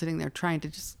client sitting there trying to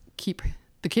just keep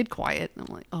the kid quiet. And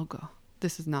I'm like, oh, God,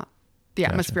 this is not the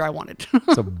atmosphere I wanted.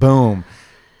 So boom.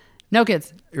 No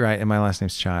kids. Right, and my last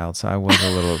name's Child, so I was a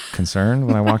little concerned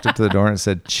when I walked up to the door and it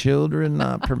said "children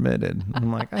not permitted."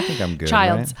 I'm like, I think I'm good.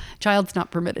 Child's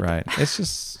not permitted. Right. It's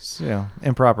just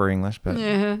improper English, but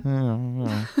Yeah.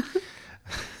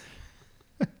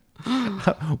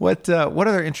 What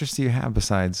other interests do you have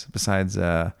besides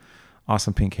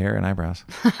awesome pink hair and eyebrows?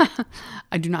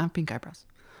 I do not have pink eyebrows.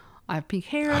 I have pink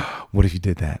hair, What if you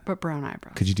did that? but brown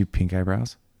eyebrows. Could you do pink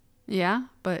eyebrows? Yeah,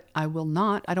 but I will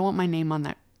not. I don't want my name on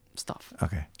that stuff.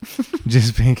 Okay,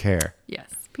 just pink hair Yes,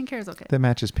 pink hair is okay. that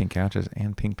matches pink couches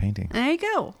and pink painting. There you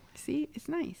go. See, it's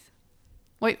nice.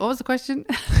 Wait, what was the question?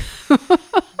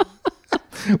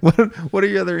 What are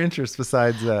your other interests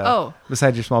besides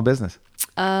besides your small business?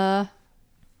 I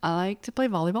like to play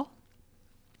volleyball.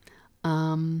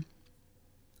 Are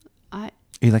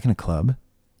you like in a club?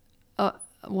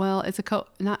 Well, it's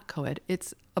not co-ed.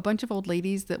 It's a bunch of old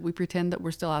ladies that we pretend that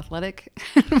we're still athletic.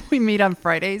 We meet on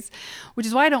Fridays, which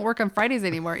is why I don't work on Fridays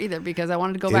anymore either, because I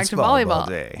wanted to go back It's to volleyball volleyball.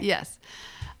 day. Yes.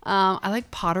 I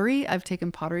like pottery. I've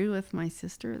taken pottery with my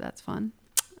sister. That's fun.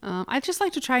 I just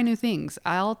like to try new things.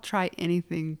 I'll try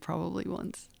anything probably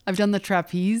once. I've done the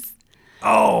trapeze,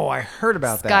 Oh, I heard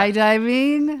about that.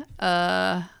 skydiving.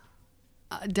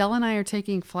 Dell and I are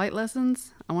taking flight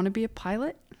lessons. I want to be a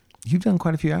pilot. You've done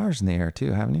quite a few hours in the air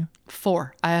too, haven't you?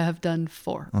 4. I have done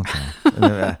 4.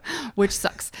 Okay. Which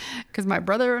sucks because my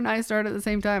brother and I started at the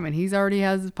same time and he's already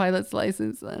has his pilot's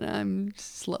license and I'm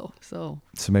slow. So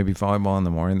So maybe volleyball in the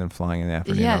morning, then flying in the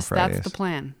afternoon on yes, Fridays. that's the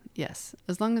plan. Yes.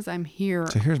 As long as I'm here.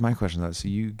 So here's my question though. So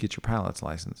you get your pilot's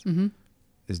license. Mm-hmm.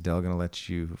 Is Dell going to let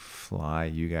you fly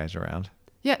you guys around?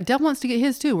 Yeah. Dell wants to get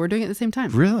his too. We're doing it at the same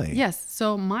time. Really? Yes.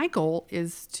 So my goal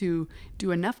is to do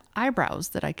enough eyebrows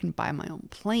that I can buy my own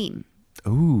plane.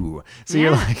 Ooh. So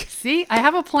you're Yeah. like, See, I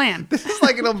have a plan. this is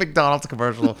like an old McDonald's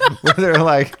commercial where they're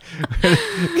like,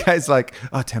 guys like,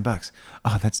 oh, $10.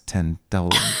 Oh, that's 10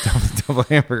 double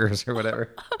hamburgers or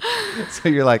whatever. So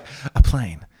you're like, a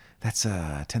plane. That's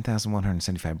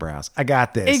 10,175 brows. I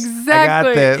got this. Exactly. I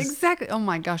got this. Exactly. Oh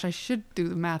my gosh, I should do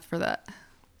the math for that.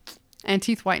 And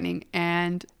teeth whitening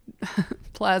and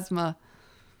plasma,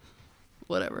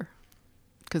 whatever.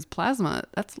 Because plasma,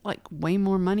 that's like way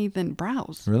more money than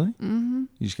brows. Really? Mm-hmm.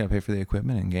 You just got to pay for the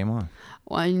equipment and game on.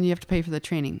 Well, and you have to pay for the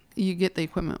training. You get the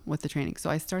equipment with the training. So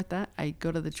I start that. I go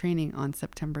to the training on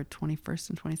September 21st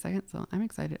and 22nd. So I'm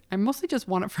excited. I mostly just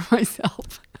want it for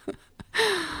myself.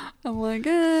 I'm like,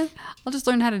 I'll just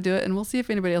learn how to do it and we'll see if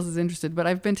anybody else is interested. But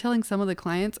I've been telling some of the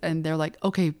clients and they're like,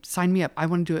 okay, sign me up. I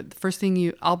want to do it. The first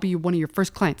thing I'll be one of your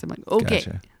first clients. I'm like, okay.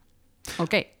 Gotcha.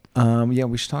 Okay. Yeah,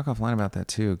 we should talk offline about that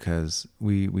too, because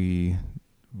we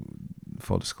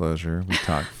full disclosure, we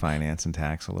talk finance and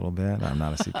tax a little bit. I'm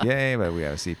not a CPA, but we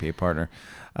have a CPA partner,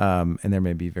 and there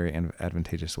may be very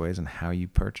advantageous ways in how you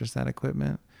purchase that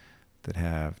equipment that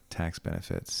have tax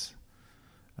benefits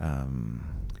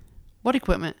What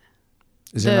equipment?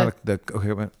 Is there not the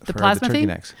equipment for plasma the turkey thing?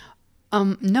 necks?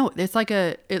 No, it's like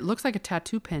it looks like a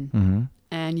tattoo pin. Mm-hmm.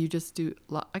 And you just do,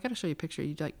 I got to show you a picture.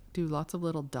 You like do lots of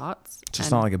little dots. So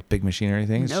it's not like a big machine or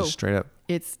anything? It's just straight up.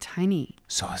 It's tiny.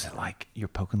 So is it like you're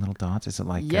poking little dots? Is it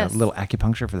like Yes. a little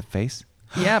acupuncture for the face?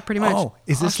 Yeah, pretty much. Oh,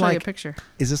 is this I'll show you like a picture?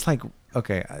 Is this like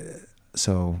okay?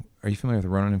 So are you familiar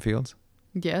with Ronan and Fields?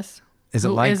 Yes. Is it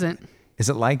Who like? isn't? Is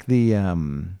it like the?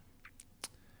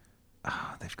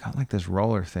 They've got like this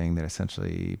roller thing that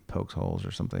essentially pokes holes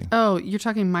or something. Oh, you're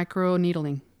talking micro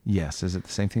needling. Yes. Is it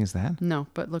the same thing as that? No,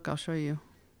 but look, I'll show you.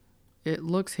 It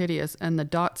looks hideous, and the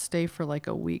dots stay for like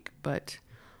a week, but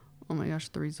oh my gosh,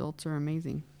 the results are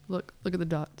amazing. Look at the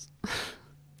dots.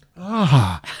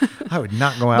 I would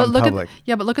not go out in public.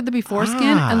 But look at the before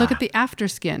skin and look at the after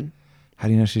skin. How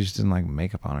do you know she just didn't like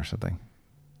makeup on or something?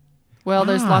 Well,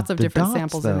 there's lots of the different dots,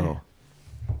 samples in there.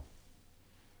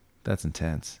 That's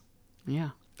intense. Yeah.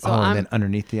 So and then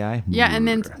underneath the eye? Yeah, and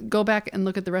then go back and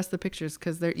look at the rest of the pictures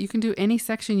because you can do any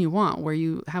section you want where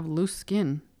you have loose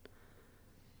skin.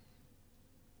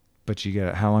 But you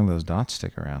get how long do those dots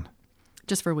stick around?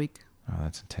 Just for a week. Oh,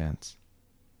 that's intense.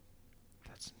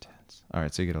 That's intense. All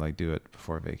right, so you got to like do it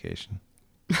before vacation.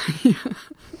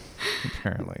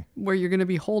 Apparently. Where you're going to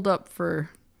be holed up for...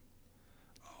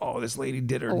 Oh, this lady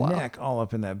did her neck all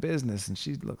up in that business, and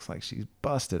she looks like she's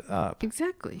busted up.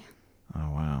 Exactly.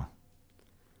 Oh, wow.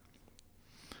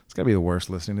 It's got to be the worst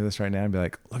listening to this right now and be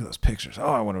like, look at those pictures.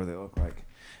 Oh, I wonder what they look like.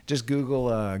 Just Google,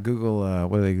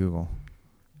 what do they Google?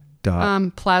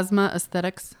 Plasma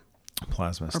aesthetics.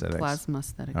 Plasma aesthetics. Or plasma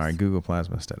aesthetics. All right, Google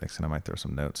plasma aesthetics, and I might throw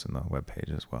some notes in the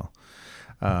webpage as well.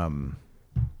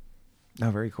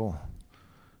 No, very cool.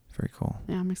 Very cool.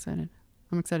 Yeah, I'm excited.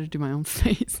 I'm excited to do my own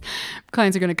face.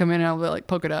 Clients are going to come in and I'll be like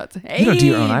polka dots. Hey, you don't do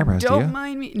your own eyebrows, do you? Don't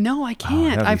mind me. No, I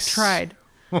can't. I've tried.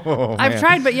 Oh, I've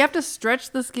tried, but you have to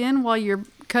stretch the skin while you're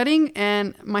cutting,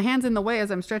 and my hand's in the way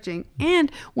as I'm stretching. And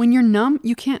when you're numb,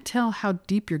 you can't tell how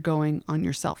deep you're going on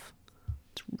yourself.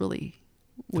 It's really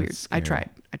weird. I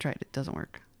tried. It doesn't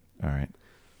work. All right.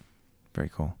 Very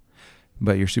cool.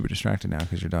 But you're super distracted now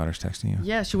because your daughter's texting you.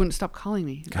 Yeah, she wouldn't stop calling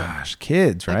me. Gosh,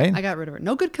 kids, right? I got rid of her.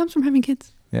 No good comes from having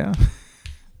kids. Yeah.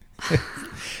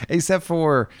 Except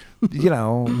for,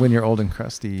 when you're old and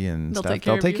crusty and They'll stuff, take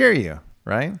care they'll of take you. care of you,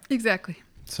 right? Exactly.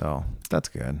 So that's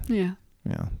good. Yeah.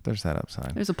 Yeah, there's that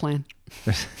upside. There's a plan.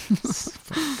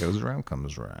 Goes around,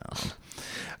 comes around.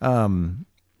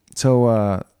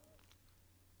 So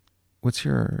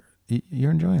you're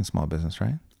enjoying small business,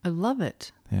 right? I love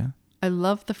it. Yeah. I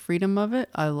love the freedom of it.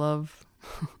 I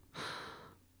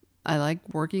like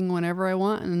working whenever I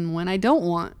want and when I don't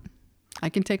want. I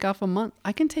can take off a month.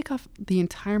 I can take off the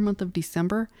entire month of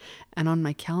December, and on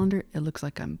my calendar, it looks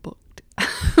like I'm booked.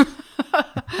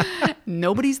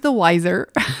 Nobody's the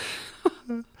wiser.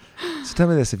 So tell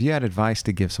me this, if you had advice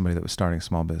to give somebody that was starting a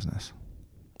small business,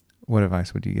 what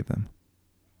advice would you give them?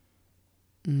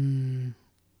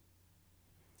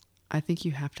 I think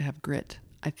you have to have grit.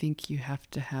 I think you have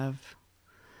to have...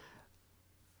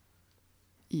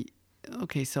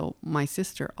 Okay, so my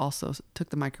sister also took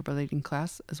the microblading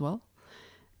class as well.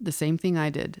 The same thing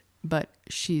I did, but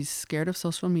she's scared of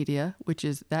social media,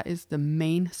 that is the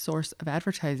main source of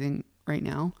advertising right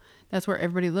now. That's where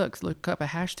everybody looks. Look up a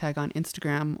hashtag on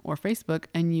Instagram or Facebook,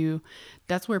 and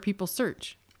that's where people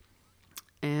search.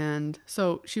 And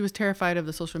so she was terrified of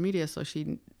the social media, so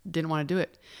she didn't want to do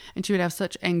it. And she would have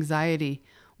such anxiety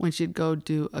when she'd go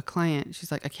do a client.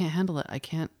 She's like, I can't handle it. I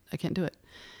can't do it.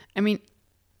 I mean,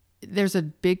 there's a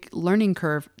big learning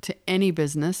curve to any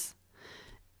business.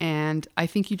 And I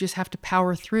think you just have to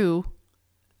power through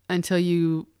until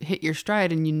you hit your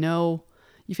stride and you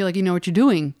feel like you know what you're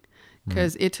doing.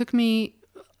 Because it took me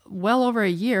well over a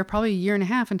year, probably a year and a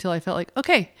half, until I felt like,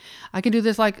 okay, I can do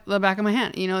this like the back of my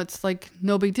hand. It's like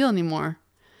no big deal anymore.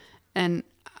 And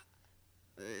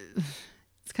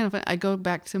it's kind of fun. I go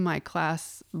back to my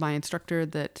class, my instructor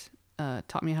that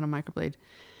taught me how to microblade.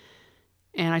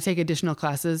 And I take additional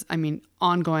classes. I mean,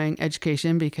 ongoing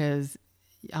education, because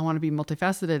I want to be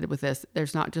multifaceted with this.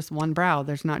 There's not just one brow.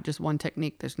 There's not just one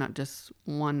technique. There's not just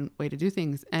one way to do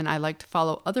things. And I like to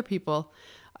follow other people.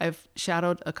 I've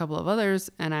shadowed a couple of others,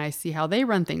 and I see how they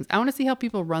run things. I want to see how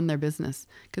people run their business,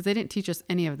 because they didn't teach us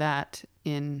any of that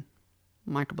in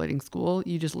microblading school.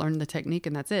 You just learn the technique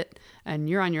and that's it. And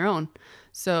you're on your own.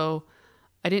 So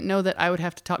I didn't know that I would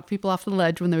have to talk people off the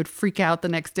ledge when they would freak out the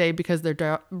next day because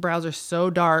their brows are so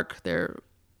dark. They're,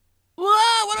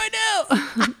 whoa, what do I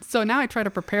do? So now I try to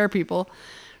prepare people,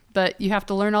 but you have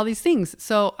to learn all these things.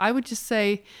 So I would just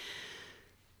say,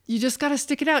 you just got to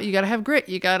stick it out. You got to have grit.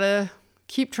 You got to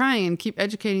keep trying and keep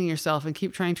educating yourself and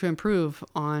keep trying to improve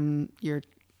on your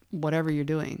whatever you're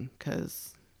doing,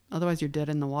 because otherwise you're dead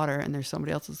in the water and there's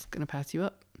somebody else that's going to pass you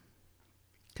up.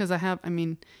 Because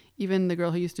even the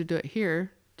girl who used to do it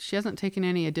here, she hasn't taken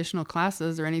any additional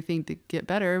classes or anything to get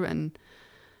better, and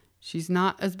she's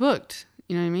not as booked.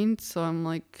 You know what I mean? So I'm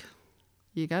like,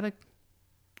 you got to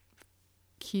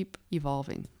keep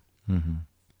evolving. Mm-hmm.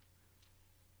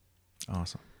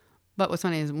 Awesome. But what's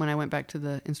funny is when I went back to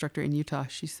the instructor in Utah,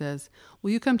 she says, will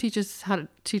you come teach us how to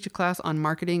teach a class on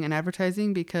marketing and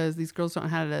advertising, because these girls don't know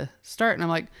how to start? And I'm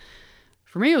like,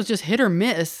 for me, it was just hit or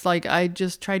miss. Like, I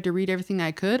just tried to read everything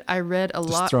I could. I read a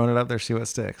lot. Just throwing it up there, see what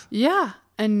sticks. Yeah.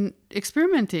 And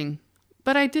experimenting.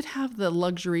 But I did have the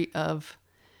luxury of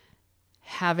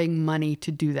having money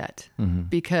to do that. Mm-hmm.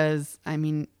 Because, I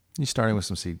mean, you're starting with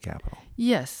some seed capital.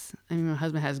 yes. I mean, my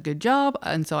husband has a good job.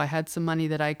 And so I had some money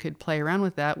that I could play around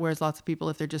with that. Whereas lots of people,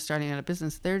 if they're just starting out a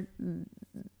business, they're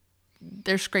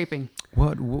scraping.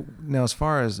 What now, as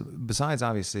far as, besides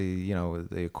obviously, you know,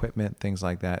 the equipment, things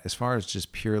like that, as far as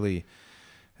just purely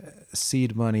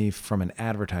seed money from an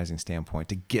advertising standpoint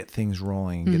to get things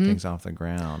rolling, get things off the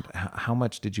ground, how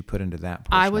much did you put into that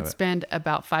portion I would of it? spend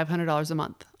about $500 a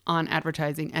month on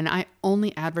advertising, and I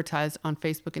only advertised on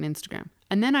Facebook and Instagram.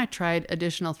 And then I tried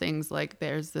additional things, like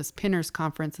there's this Pinners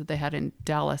conference that they had in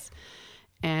Dallas,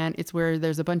 and it's where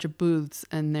there's a bunch of booths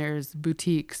and there's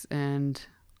boutiques and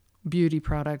beauty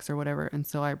products or whatever. And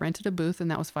so I rented a booth,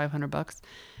 and that was $500,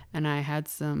 and I had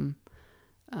some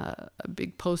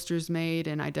big posters made,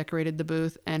 and I decorated the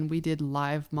booth, and we did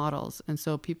live models. And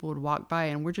so people would walk by,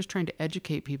 and we're just trying to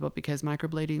educate people, because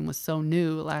microblading was so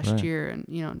new last year, and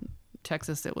you know,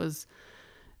 Texas, it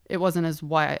wasn't as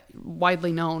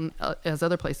widely known as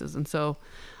other places. And so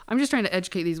I'm just trying to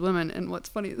educate these women. And what's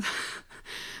funny is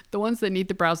the ones that need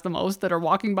the brows the most that are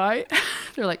walking by,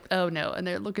 they're like, oh no. And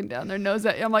they're looking down their nose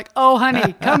at you. I'm like, oh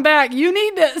honey, come back. You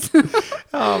need this.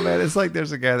 Oh man, it's like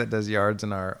there's a guy that does yards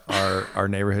in our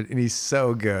neighborhood, and he's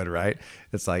so good, right?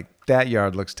 It's like, that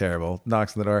yard looks terrible.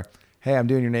 Knocks on the door. Hey, I'm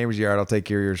doing your neighbor's yard. I'll take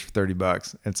care of yours for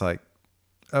 $30. It's like,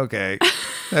 okay.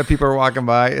 And people are walking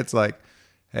by. It's like,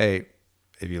 hey,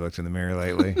 have you looked in the mirror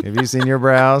lately? Have you seen your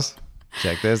brows?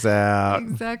 Check this out.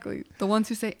 Exactly. The ones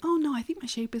who say, oh no, I think my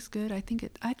shape is good. I think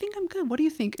I'm good. What do you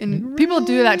think? And people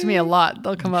do that to me a lot.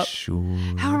 They'll come up. Sure.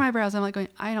 How are my brows? I'm like going,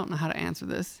 I don't know how to answer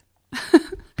this.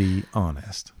 Be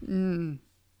honest.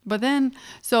 But then,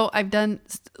 so I've done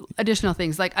additional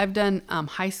things. Like I've done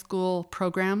high school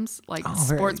programs, like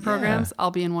sports programs. I'll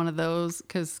be in one of those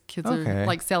because kids are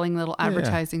like selling little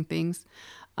advertising things.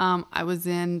 I was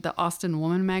in the Austin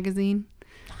Woman magazine.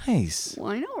 Nice.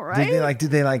 Well, I know, right? Did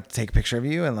they take a picture of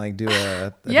you and like do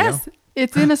a yes, deal?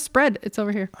 It's in a spread. It's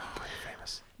over here. Oh, you're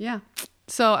famous. Yeah.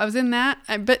 So I was in that,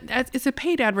 but it's a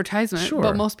paid advertisement. Sure.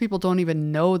 But most people don't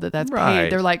even know that that's Right.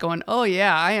 paid. They're like going, "Oh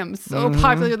yeah, I am so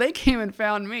popular. They came and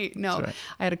found me." No, That's right.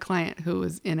 I had a client who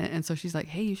was in it, and so she's like,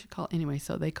 "Hey, you should call." Anyway,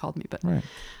 so they called me. But Right.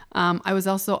 I was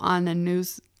also on the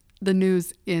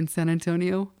news in San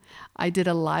Antonio. I did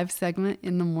a live segment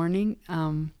in the morning.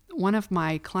 One of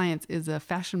my clients is a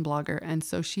fashion blogger, and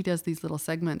so she does these little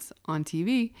segments on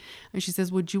TV, and she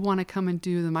says, would you want to come and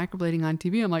do the microblading on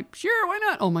TV? I'm like, sure, why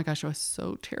not? Oh my gosh, I was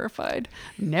so terrified.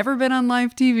 Never been on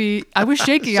live TV. I was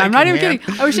shaking. I'm not even kidding.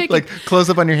 I was shaking. Like close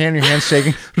up on your hand, your hand's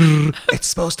shaking. It's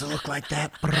supposed to look like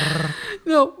that.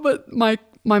 No, but my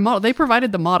model, they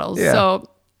provided the models. Yeah. So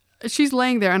she's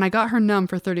laying there, and I got her numb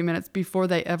for 30 minutes before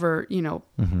they ever,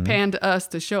 panned to us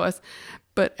to show us.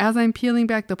 But as I'm peeling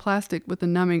back the plastic with the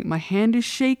numbing, my hand is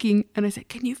shaking. And I said,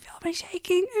 can you feel me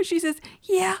shaking? And she says,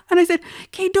 yeah. And I said,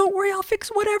 okay, don't worry. I'll fix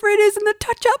whatever it is in the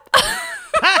touch-up.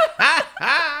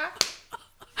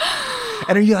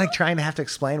 And are you like trying to have to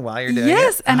explain while you're doing it?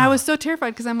 Yes. And I was so terrified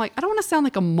because I'm like, I don't want to sound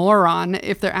like a moron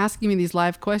if they're asking me these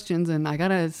live questions. And I got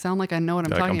to sound like I know what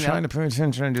I'm talking about. I'm trying to pay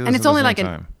attention and do this. And it's only like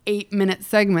an 8-minute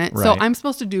segment. Right. So I'm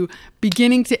supposed to do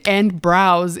beginning to end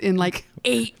brows in like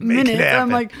 8 minutes.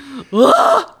 I'm like,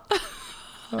 ugh!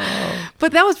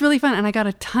 But that was really fun. And I got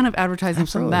a ton of advertising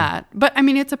from that. But I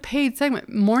mean, it's a paid segment.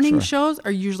 Morning shows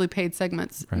are usually paid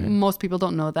segments. Right. Most people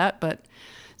don't know that. But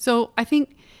so I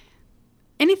think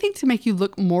anything to make you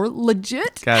look more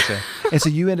legit. Gotcha. And so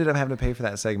you ended up having to pay for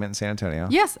that segment in San Antonio.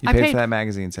 Yes, You I paid paid. for that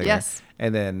magazine segment. Yes.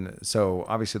 And then, so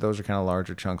obviously those are kind of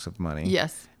larger chunks of money.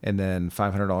 Yes. And then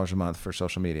 $500 a month for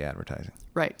social media advertising.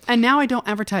 Right. And now I don't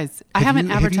advertise. I haven't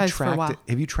advertised for a while.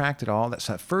 Have you tracked it all? That's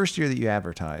that first year that you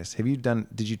advertised.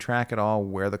 Did you track at all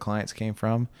where the clients came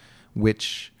from?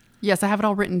 Yes, I have it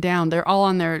all written down. They're all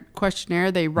on their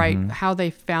questionnaire. They write how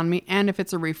they found me and if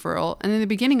it's a referral. And in the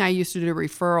beginning, I used to do a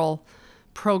referral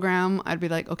program. I'd be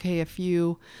like, okay, if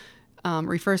you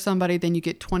refer somebody, then you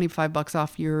get $25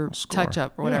 off your touch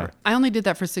up or whatever. Yeah. I only did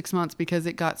that for 6 months because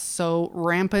it got so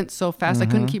rampant so fast. I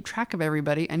couldn't keep track of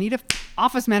everybody. I need a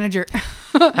office manager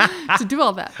to do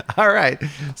all that. All right.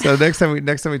 So next time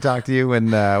we talk to you when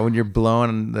you're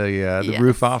blowing the Yes.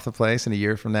 roof off the place in a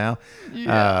year from now,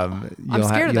 Yeah. I'm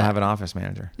scared of you'll that. have an office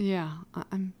manager. Yeah,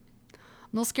 I'm a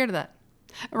little scared of that.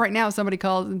 Right now, if somebody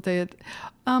calls and said,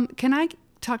 can I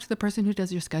talk to the person who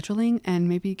does your scheduling and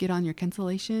maybe get on your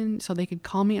cancellation so they could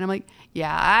call me? And I'm like,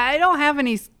 yeah, I don't have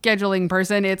any scheduling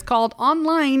person. It's called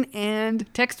online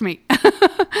and text me.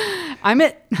 I'm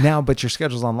it. Now, but your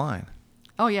schedule's online.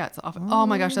 Oh, yeah, it's off. Oh,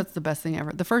 my gosh, that's the best thing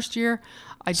ever. The first year,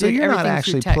 I So did you're everything not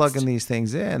actually through text. plugging these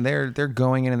things in. They're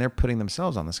going in and they're putting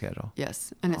themselves on the schedule.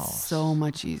 Yes, and it's so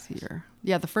much easier.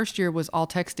 Yeah, the first year was all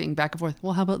texting back and forth.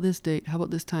 Well, how about this date? How about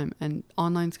this time? And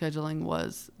online scheduling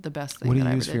was the best thing What do that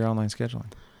you I use ever for your did. online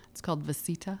scheduling? It's called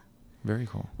Visita. Very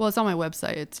cool. Well, it's on my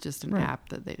website. It's just an Right. app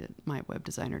that they did. My web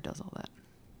designer does all that.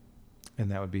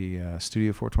 And that would be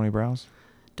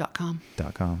Studio420Browse.com.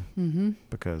 .com. Mm-hmm.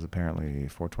 Because apparently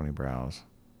 420 Browse.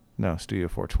 No, Studio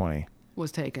 420.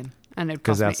 Was taken. And it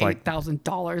 'Cause cost me that's like-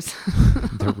 $8,000.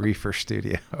 The Reefer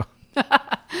Studio.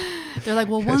 They're like,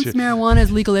 well, once marijuana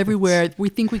is legal everywhere, we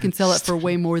think we can sell it for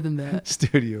way more than that.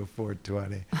 Studio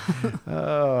 420.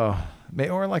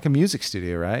 Or like a music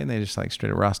studio, right? And they just like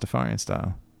straight up Rastafarian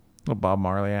style. Little Bob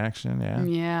Marley action, yeah.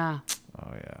 Yeah.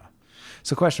 Oh yeah.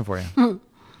 So question for you.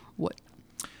 What?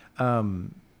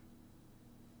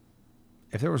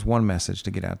 If there was one message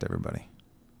to get out to everybody,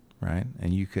 right?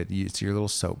 And you could use your little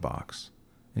soapbox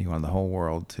and you wanted the whole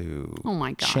world to Oh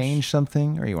my gosh. change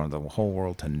something, or you wanted the whole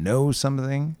world to know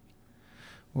something,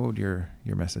 what would your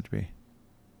message be?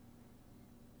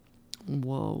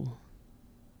 Whoa.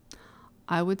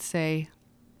 I would say,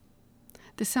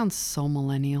 this sounds so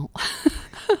millennial.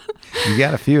 You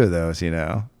got a few of those, you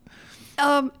know.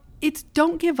 It's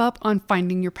don't give up on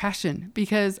finding your passion,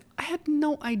 because I had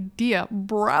no idea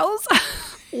brows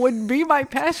would be my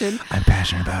passion. I'm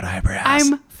passionate about eyebrows.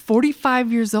 I'm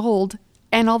 45 years old,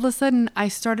 and all of a sudden I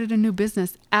started a new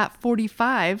business at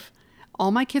 45. All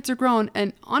my kids are grown,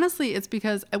 and honestly, it's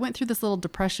because I went through this little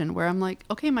depression where I'm like,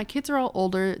 okay, my kids are all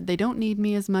older. They don't need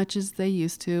me as much as they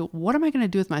used to. What am I going to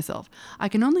do with myself? I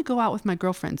can only go out with my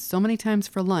girlfriends so many times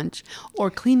for lunch or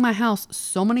clean my house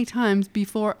so many times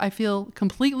before I feel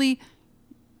completely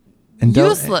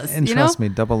useless. And you trust know? me,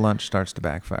 double lunch starts to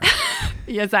backfire.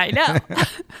 Yes, I know.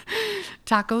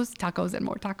 Tacos, and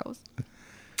more tacos.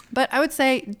 But I would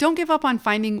say don't give up on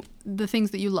finding the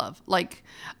things that you love. Like,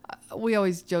 we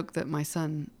always joke that my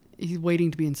son, he's waiting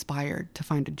to be inspired to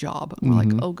find a job. And we're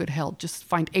like, oh, good hell, just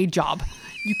find a job.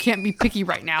 You can't be picky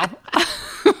right now.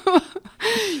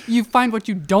 You find what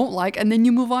you don't like, and then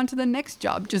you move on to the next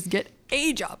job. Just get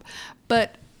a job.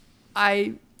 But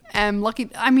I am lucky.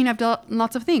 I mean, I've done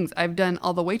lots of things. I've done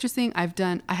all the waitressing.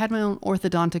 I had my own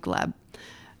orthodontic lab.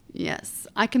 Yes,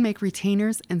 I can make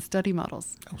retainers and study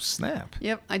models. Oh, snap.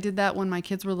 Yep, I did that when my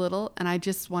kids were little, and I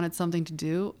just wanted something to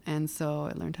do, and so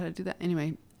I learned how to do that.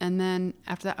 Anyway, and then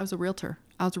after that, I was a realtor.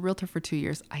 I was a realtor for 2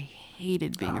 years. I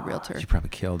hated being a realtor. You probably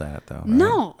killed at it, though. Right?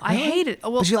 No, I hate it.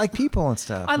 Well, But you like people and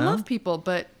stuff. I no? love people,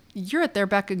 but you're at their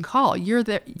beck and call. You're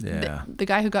there. Yeah. The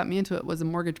guy who got me into it was a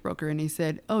mortgage broker, and he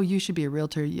said, "Oh, you should be a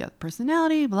realtor. You have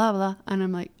personality, blah blah." And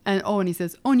I'm like, and he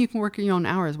says, "Oh, and you can work your own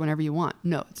hours whenever you want."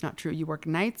 No, it's not true. You work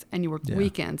nights and you work Yeah.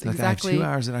 weekends. Like, Exactly. I have 2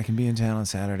 hours that I can be in town on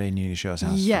Saturday, and you need to show us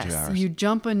houses for 2 Yes, hours. you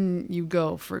jump and you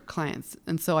go for clients.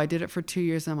 And so I did it for 2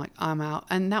 years, and I'm like, I'm out.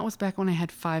 And that was back when I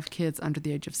had 5 kids under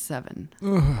the age of 7.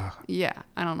 Yeah,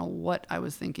 I don't know what I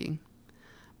was thinking.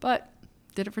 But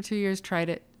did it for 2 years, tried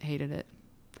it, hated it.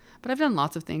 But I've done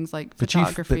lots of things like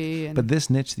photography. But this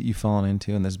niche that you've fallen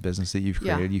into and this business that you've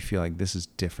Yeah. created, you feel like this is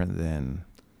different than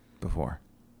before.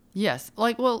 Yes.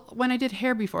 Like, well, when I did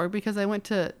hair before, because I went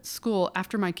to school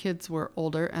after my kids were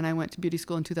older, and I went to beauty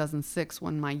school in 2006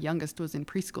 when my youngest was in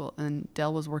preschool, and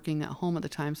Dell was working at home at the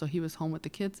time, so he was home with the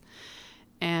kids.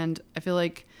 And I feel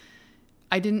like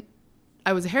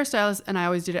I was a hairstylist, and I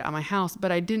always did it at my house,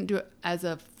 but I didn't do it as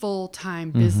a full-time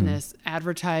business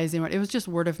advertising. It was just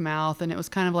word of mouth, and it was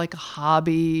kind of like a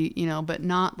hobby, but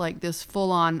not like this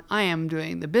full-on, I am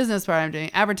doing the business part, I'm doing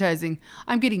advertising.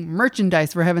 I'm getting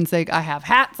merchandise, for heaven's sake. I have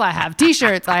hats, I have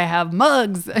T-shirts, I have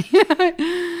mugs.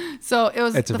 So it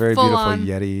was It's a the very beautiful full-on-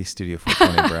 Yeti Studio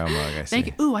 420 brow mug. I see. Thank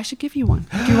you. Ooh, I should give you one.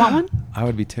 Do you want one? I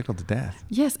would be tickled to death.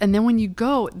 Yes, and then when you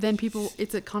go, then people,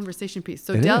 it's a conversation piece.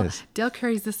 So It Dale is.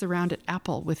 carries this around at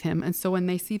Apple with him, and so when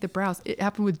they see the brows, it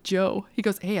happened with Joe. He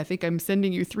goes, "Hey, I think I'm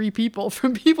sending you 3 people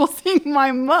from people seeing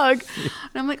my mug," and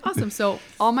I'm like, "Awesome!" So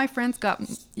all my friends got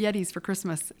Yetis for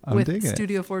Christmas I'm with digging it.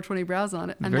 Studio 420 brows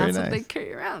on it, and Very that's what they nice.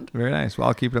 carry around. Very nice. Well,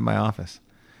 I'll keep it in my office.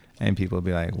 And people will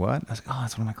be like, what? I was like, oh,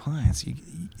 that's one of my clients.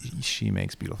 She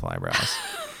makes beautiful eyebrows.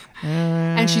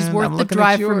 And she's worth I'm the looking at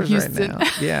drive from yours right Houston. now.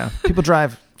 Yeah. People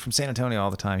drive from San Antonio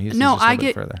all the time. Houston's No, just a I little bit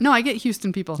get further. I get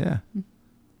Houston people. Yeah.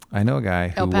 I know a guy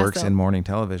who El works Paso. in morning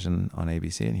television on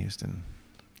ABC in Houston.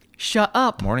 Shut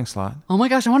up! Morning slot. Oh my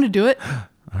gosh, I want to do it.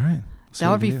 All right. See That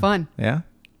what would we be can do. fun. Yeah?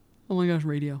 Oh my gosh,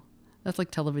 radio. That's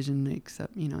like television,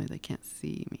 except they can't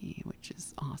see me, which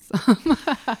is awesome.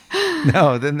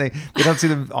 No, then they don't see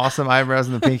the awesome eyebrows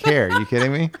and the pink hair. Are you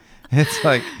kidding me? It's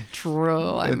like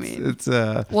True. it's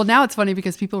Well, now it's funny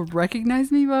because people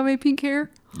recognize me by my pink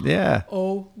hair. yeah.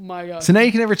 Oh my gosh. So now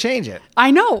you can never change it. I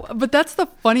know, but that's the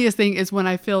funniest thing is when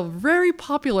I feel very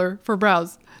popular for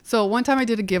brows. So one time I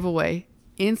did a giveaway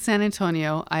in San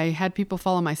Antonio. I had people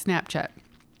follow my Snapchat.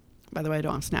 By the way, I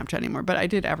don't have Snapchat anymore, but I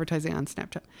did advertising on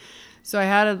Snapchat. So I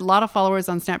had a lot of followers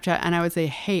on Snapchat, and I would say,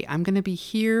 "Hey, I'm going to be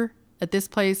here at this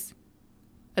place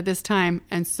at this time."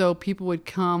 And so people would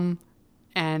come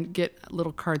and get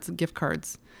little cards, gift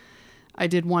cards. I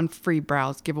did one free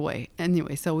brows giveaway.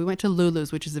 Anyway, so we went to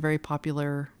Lulu's, which is a very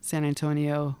popular San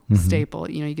Antonio staple.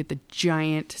 You get the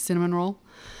giant cinnamon roll.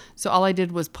 So all I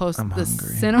did was post hungry.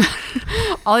 cinnamon.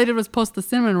 All I did was post the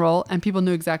cinnamon roll, and people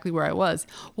knew exactly where I was.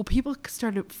 Well, people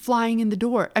started flying in the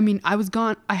door. I mean, I was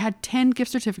gone. I had 10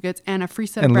 gift certificates and a free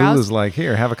set And of brows. Lulu's like,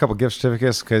 here, have a couple gift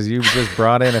certificates because you just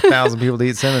brought in 1,000 people to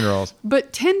eat cinnamon rolls.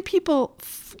 But 10 people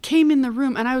came in the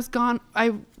room, and I was gone.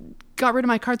 I got rid of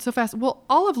my card so fast. Well,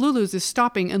 all of Lulu's is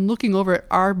stopping and looking over at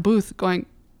our booth going,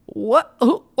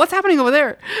 what's happening over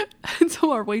there? And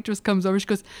so our waitress comes over. She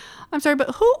goes, "I'm sorry,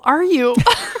 but who are you?"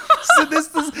 So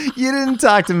you didn't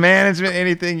talk to management,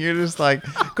 anything. You're just like,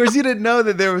 of course, you didn't know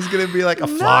that there was going to be like a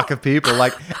flock of people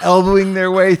like elbowing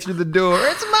their way through the door.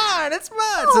 It's mine. It's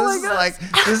mine.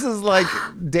 So this is like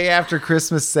day after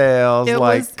Christmas sales, It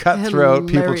like was cutthroat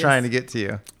people hilarious. trying to get to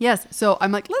you. Yes. So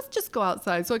I'm like, let's just go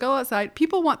outside. So I go outside.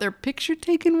 People want their picture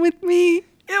taken with me.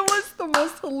 It was the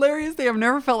most hilarious thing. I've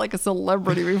never felt like a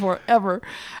celebrity before, ever.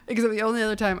 Except the only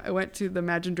other time I went to the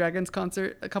Imagine Dragons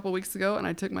concert a couple weeks ago, and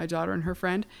I took my daughter and her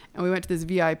friend, and we went to this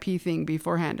VIP thing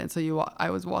beforehand. And so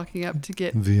I was walking up to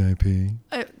get VIP.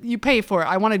 you pay for it.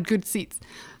 I wanted good seats.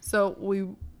 So we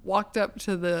walked up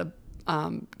to the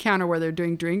counter where they're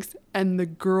doing drinks, and the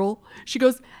girl, she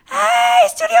goes, "Hey,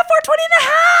 Studio 420 in the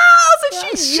house!" And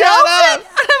she Shut yells up. it.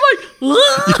 And I'm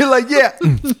like, You're like,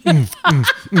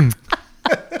 yeah.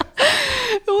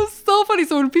 it was so funny.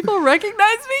 So when people recognize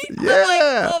me, I'm Yeah.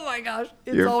 like, oh my gosh.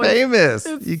 It's You're famous.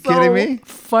 It's You kidding me?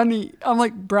 Funny. I'm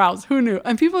like, brows. Who knew?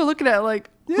 And people are looking at it like,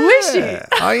 who is she? Yeah.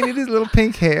 All you need is a little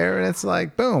pink hair, and it's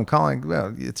like, boom,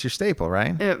 well, it's your staple,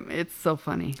 right? It's so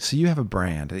funny. So you have a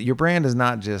brand. Your brand is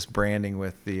not just branding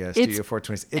with the Studio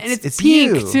 420s. and it's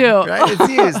you, pink, too. right? It's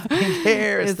you. It's the pink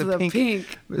hair. It's, It's the, the pink,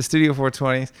 pink. Studio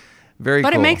 420s. Very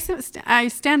But cool. it makes I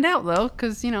stand out though,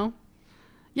 because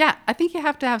yeah, I think you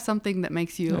have to have something that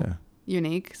makes you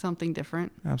unique, something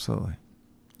different. Absolutely.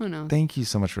 Who knows? Thank you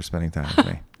so much for spending time with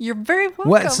me. You're very welcome.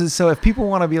 What? So if people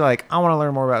want to be like, I want to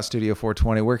learn more about Studio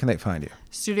 420, where can they find you?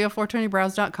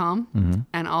 Studio420brows.com.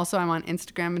 And also I'm on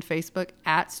Instagram and Facebook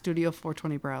at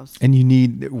Studio420brows. And you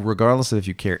need, regardless of if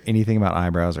you care anything about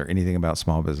eyebrows or anything about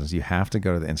small business, you have to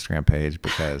go to the Instagram page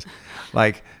because,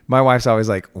 like, my wife's always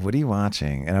like, "What are you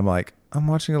watching?" And I'm like, "I'm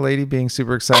watching a lady being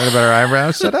super excited about her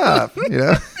eyebrows." Shut up,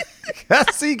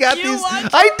 So you got You these. watch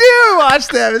I do watch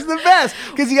them. It's the best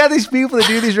because you got these people that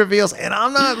do these reveals, and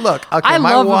I'm not. Look, okay, I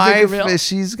my love a big wife, reveal.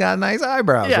 she's got nice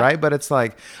eyebrows, Yeah. right? But it's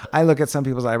like I look at some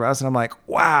people's eyebrows, and I'm like,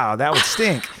 wow, that would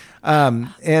stink. But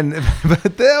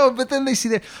then they see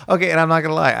that. Okay, and I'm not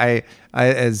gonna lie.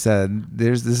 This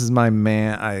is my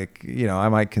man. I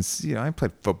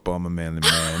played football. I'm a manly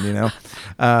man.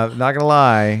 Not gonna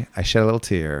lie. I shed a little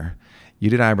tear. You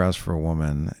did eyebrows for a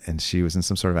woman, and she was in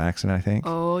some sort of accident, I think.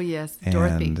 Oh, yes.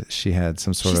 Dorothy. And she had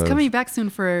some sort She's of. coming back soon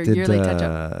for a yearly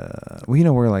touch-up.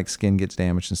 Where like skin gets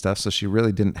damaged and stuff. So she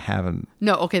really didn't have an.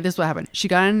 No, okay, this is what happened. She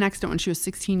got in an accident when she was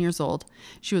 16 years old.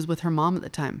 She was with her mom at the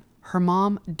time. Her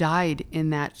mom died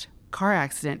in that car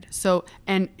accident. So,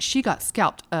 and she got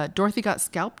scalped. Dorothy got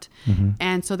scalped.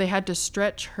 And so they had to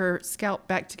stretch her scalp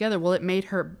back together. Well, it made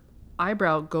her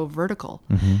eyebrow go vertical.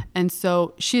 And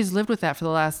so she's lived with that for the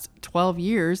last 12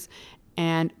 years.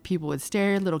 and people would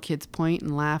stare, little kids point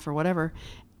and laugh or whatever.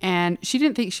 And she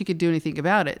didn't think she could do anything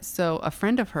about it. So a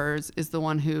friend of hers is the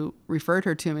one who referred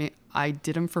her to me. I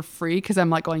did them for free because I'm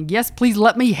like going, yes, please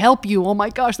let me help you. Oh my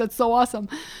gosh, that's so awesome.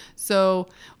 So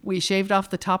we shaved off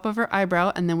the top of her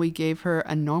eyebrow and then we gave her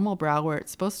a normal brow where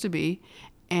it's supposed to be.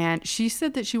 And she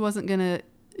said that she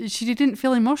didn't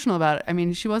feel emotional about it. I mean,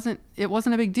 it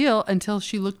wasn't a big deal until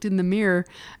she looked in the mirror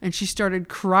and she started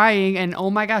crying. And oh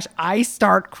my gosh, I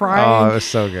start crying. Oh, it was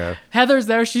so good. Heather's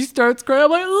there. She starts crying.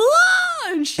 I'm like, ah!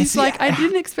 And she's like, I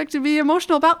didn't expect to be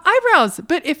emotional about eyebrows.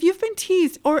 But if you've been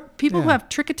teased, or people who have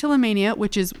trichotillomania,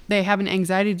 which is they have an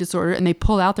anxiety disorder and they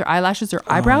pull out their eyelashes or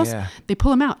eyebrows, they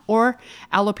pull them out. Or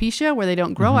alopecia, where they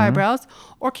don't grow eyebrows.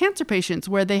 Or cancer patients,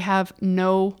 where they have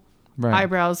no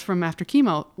eyebrows from after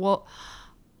chemo. Well,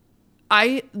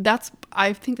 I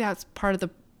think that's part of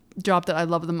the job that I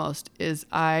love the most is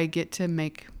I get to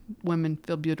make women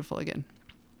feel beautiful again.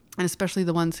 And especially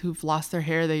the ones who've lost their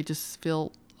hair, they just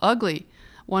feel ugly.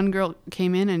 One girl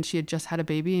came in and she had just had a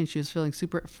baby and she was feeling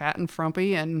super fat and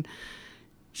frumpy and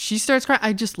she starts crying.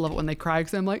 I just love it when they cry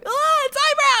because I'm like, oh, it's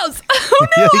eyebrows. Oh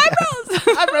no,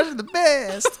 eyebrows. Eyebrows are the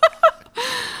best.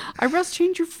 Eyebrows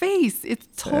change your face. It's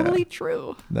totally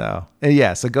true. No.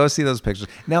 Yeah, so go see those pictures.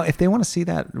 Now, if they want to see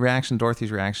that reaction,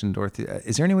 Dorothy's reaction,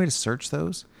 is there any way to search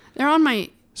those? They're on my...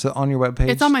 So on your webpage?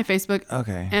 It's on my Facebook.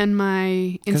 Okay. And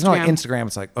my Instagram. Because like Instagram,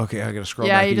 it's like, okay, I got to scroll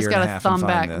back a year and a half. Yeah, you just got to thumb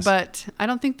back. This. But I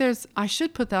don't think I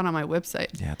should put that on my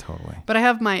website. Yeah, totally. But I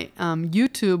have my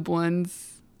YouTube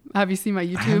ones. Have you seen my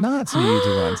YouTube? I have not seen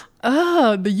YouTube ones.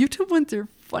 Oh, the YouTube ones are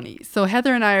funny. So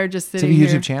Heather and I are just sitting here. here.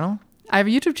 Do you have a YouTube channel? I have a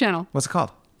YouTube channel. What's it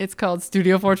called? It's called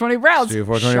Studio 420 Brows. Studio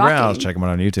 420 Brows. Check them out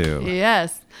on YouTube.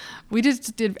 Yes. We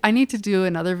just did. I need to do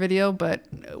another video, but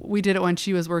we did it when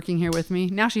she was working here with me.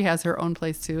 Now she has her own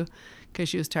place too because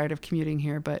she was tired of commuting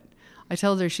here. But I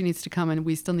told her she needs to come and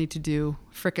we still need to do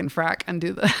frickin' frack and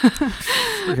do the...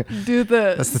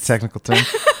 That's the technical term.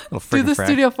 Do the frack.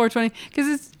 Studio 420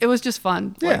 because it was just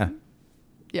fun. Yeah. Like,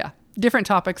 yeah. Different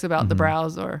topics about the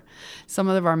brows or some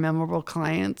of our memorable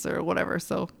clients or whatever.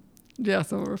 So... yeah,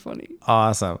 some were funny.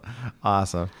 Awesome.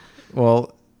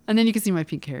 Well, and then you can see my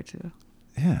pink hair too.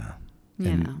 Yeah.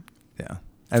 Yeah.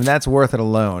 And that's worth it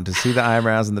alone to see the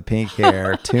eyebrows and the pink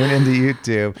hair. Tune into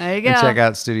YouTube. There you go. And check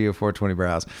out Studio 420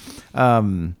 Brows.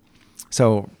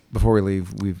 So before we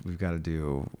leave, we've got to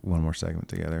do one more segment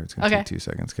together. It's going to take 2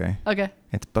 seconds, okay? Okay.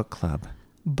 It's book club.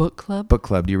 Book club? Book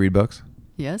club. Do you read books?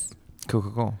 Yes.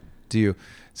 Cool. Do you?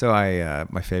 So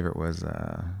my favorite was...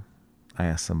 I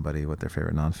asked somebody what their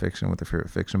favorite nonfiction, what their favorite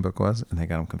fiction book was, and they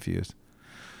got them confused.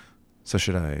 So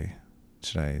should I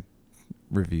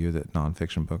review that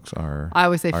nonfiction books are? I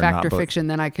always say fact or fiction,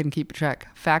 then I can keep track.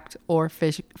 Fact or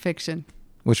fiction.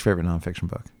 Which favorite nonfiction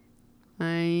book?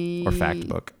 Or fact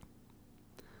book?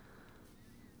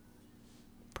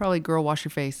 Probably Girl Wash Your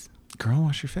Face. Girl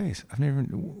Wash Your Face. I've never.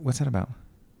 What's that about?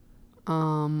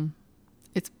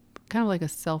 It's kind of like a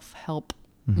self-help,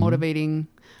 motivating.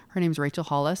 Her name's Rachel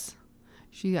Hollis.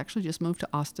 She actually just moved to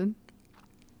Austin,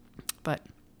 but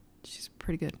she's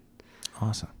pretty good.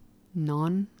 Awesome.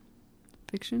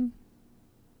 Non-fiction?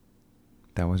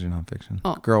 That was your nonfiction?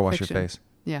 Oh, Girl Wash fiction. Your Face.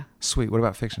 Yeah. Sweet. What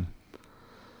about fiction?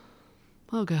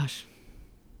 Oh, gosh.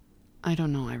 I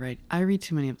don't know. I read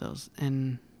too many of those.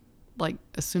 And like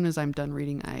as soon as I'm done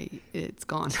reading, it's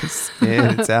gone.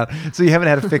 It's out. So you haven't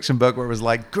had a fiction book where it was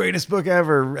like, greatest book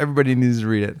ever. Everybody needs to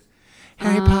read it.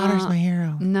 Harry Potter's my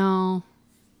hero. No.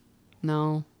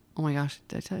 Oh my gosh.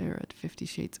 Did I tell you I read 50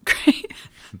 Shades of Grey?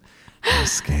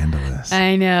 Scandalous.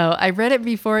 I know. I read it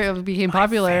before it became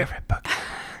popular. Favorite book ever.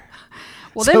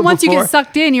 Well, then once you get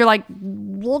sucked in, you're like,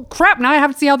 well, crap, now I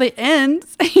have to see how they end.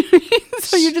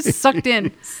 So you're just sucked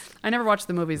in. I never watched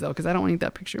the movies, though, because I don't want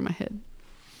that picture in my head.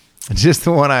 Just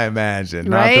the one I imagine,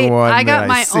 right? Not the one I got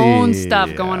my own see.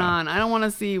 stuff going on. I don't want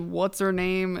to see what's her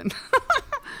name. And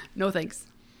no, thanks.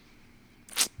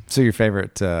 So your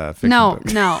favorite fiction book?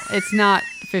 No, it's not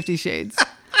 50 Shades.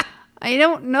 I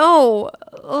don't know.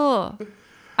 Ugh.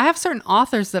 I have certain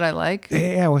authors that I like.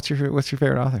 Yeah, what's your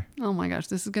favorite author? Oh my gosh,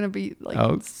 this is gonna be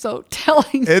like so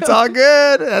telling. It's all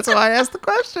good. That's why I asked the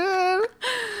question.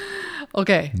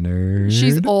 Okay. Nerd.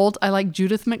 She's old. I like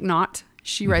Judith McNaught.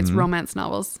 She writes romance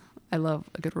novels. I love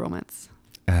a good romance.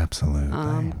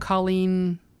 Absolutely.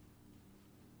 Colleen.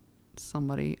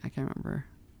 Somebody I can't remember.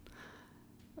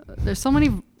 There's so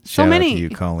many. Shout many. out to you,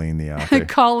 Colleen, the author.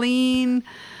 Colleen.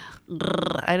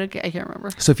 I can't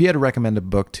remember. So if you had to recommend a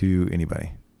book to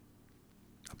anybody,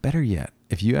 better yet,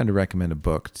 if you had to recommend a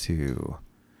book to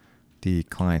the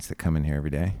clients that come in here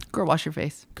every day. Girl Wash Your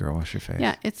Face. Girl Wash Your Face.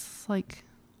 Yeah, it's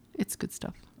good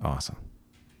stuff. Awesome.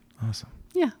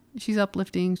 Yeah, she's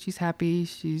uplifting. She's happy.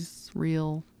 She's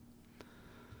real.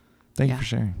 Thank you Yeah. for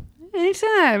sharing.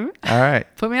 Anytime. All right.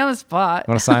 Put me on the spot.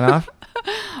 Want to sign off?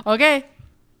 Okay.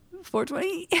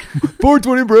 420.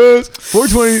 420 bros.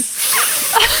 420.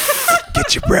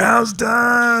 Get your brows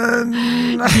done.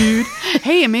 Dude.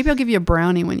 Hey, and maybe I'll give you a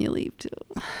brownie when you leave too.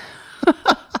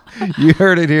 You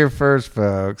heard it here first,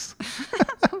 folks.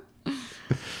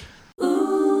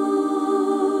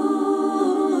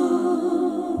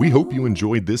 We hope you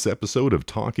enjoyed this episode of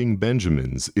Talking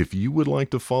Benjamins. If you would like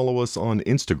to follow us on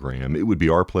Instagram, it would be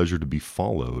our pleasure to be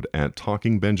followed at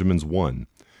Talking Benjamins 1.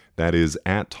 That is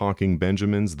at Talking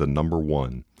Benjamins, the number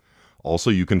 1.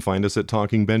 Also, you can find us at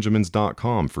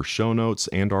talkingbenjamins.com for show notes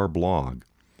and our blog.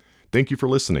 Thank you for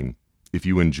listening. If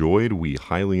you enjoyed, we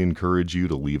highly encourage you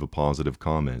to leave a positive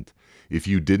comment. If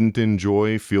you didn't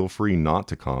enjoy, feel free not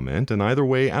to comment, and either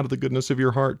way, out of the goodness of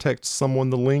your heart, text someone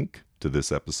the link to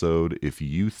this episode if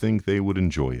you think they would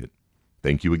enjoy it.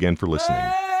 Thank you again for listening.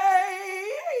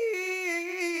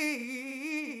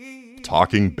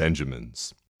 Talking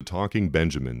Benjamins. Talking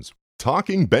Benjamins.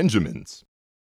 Talking Benjamins.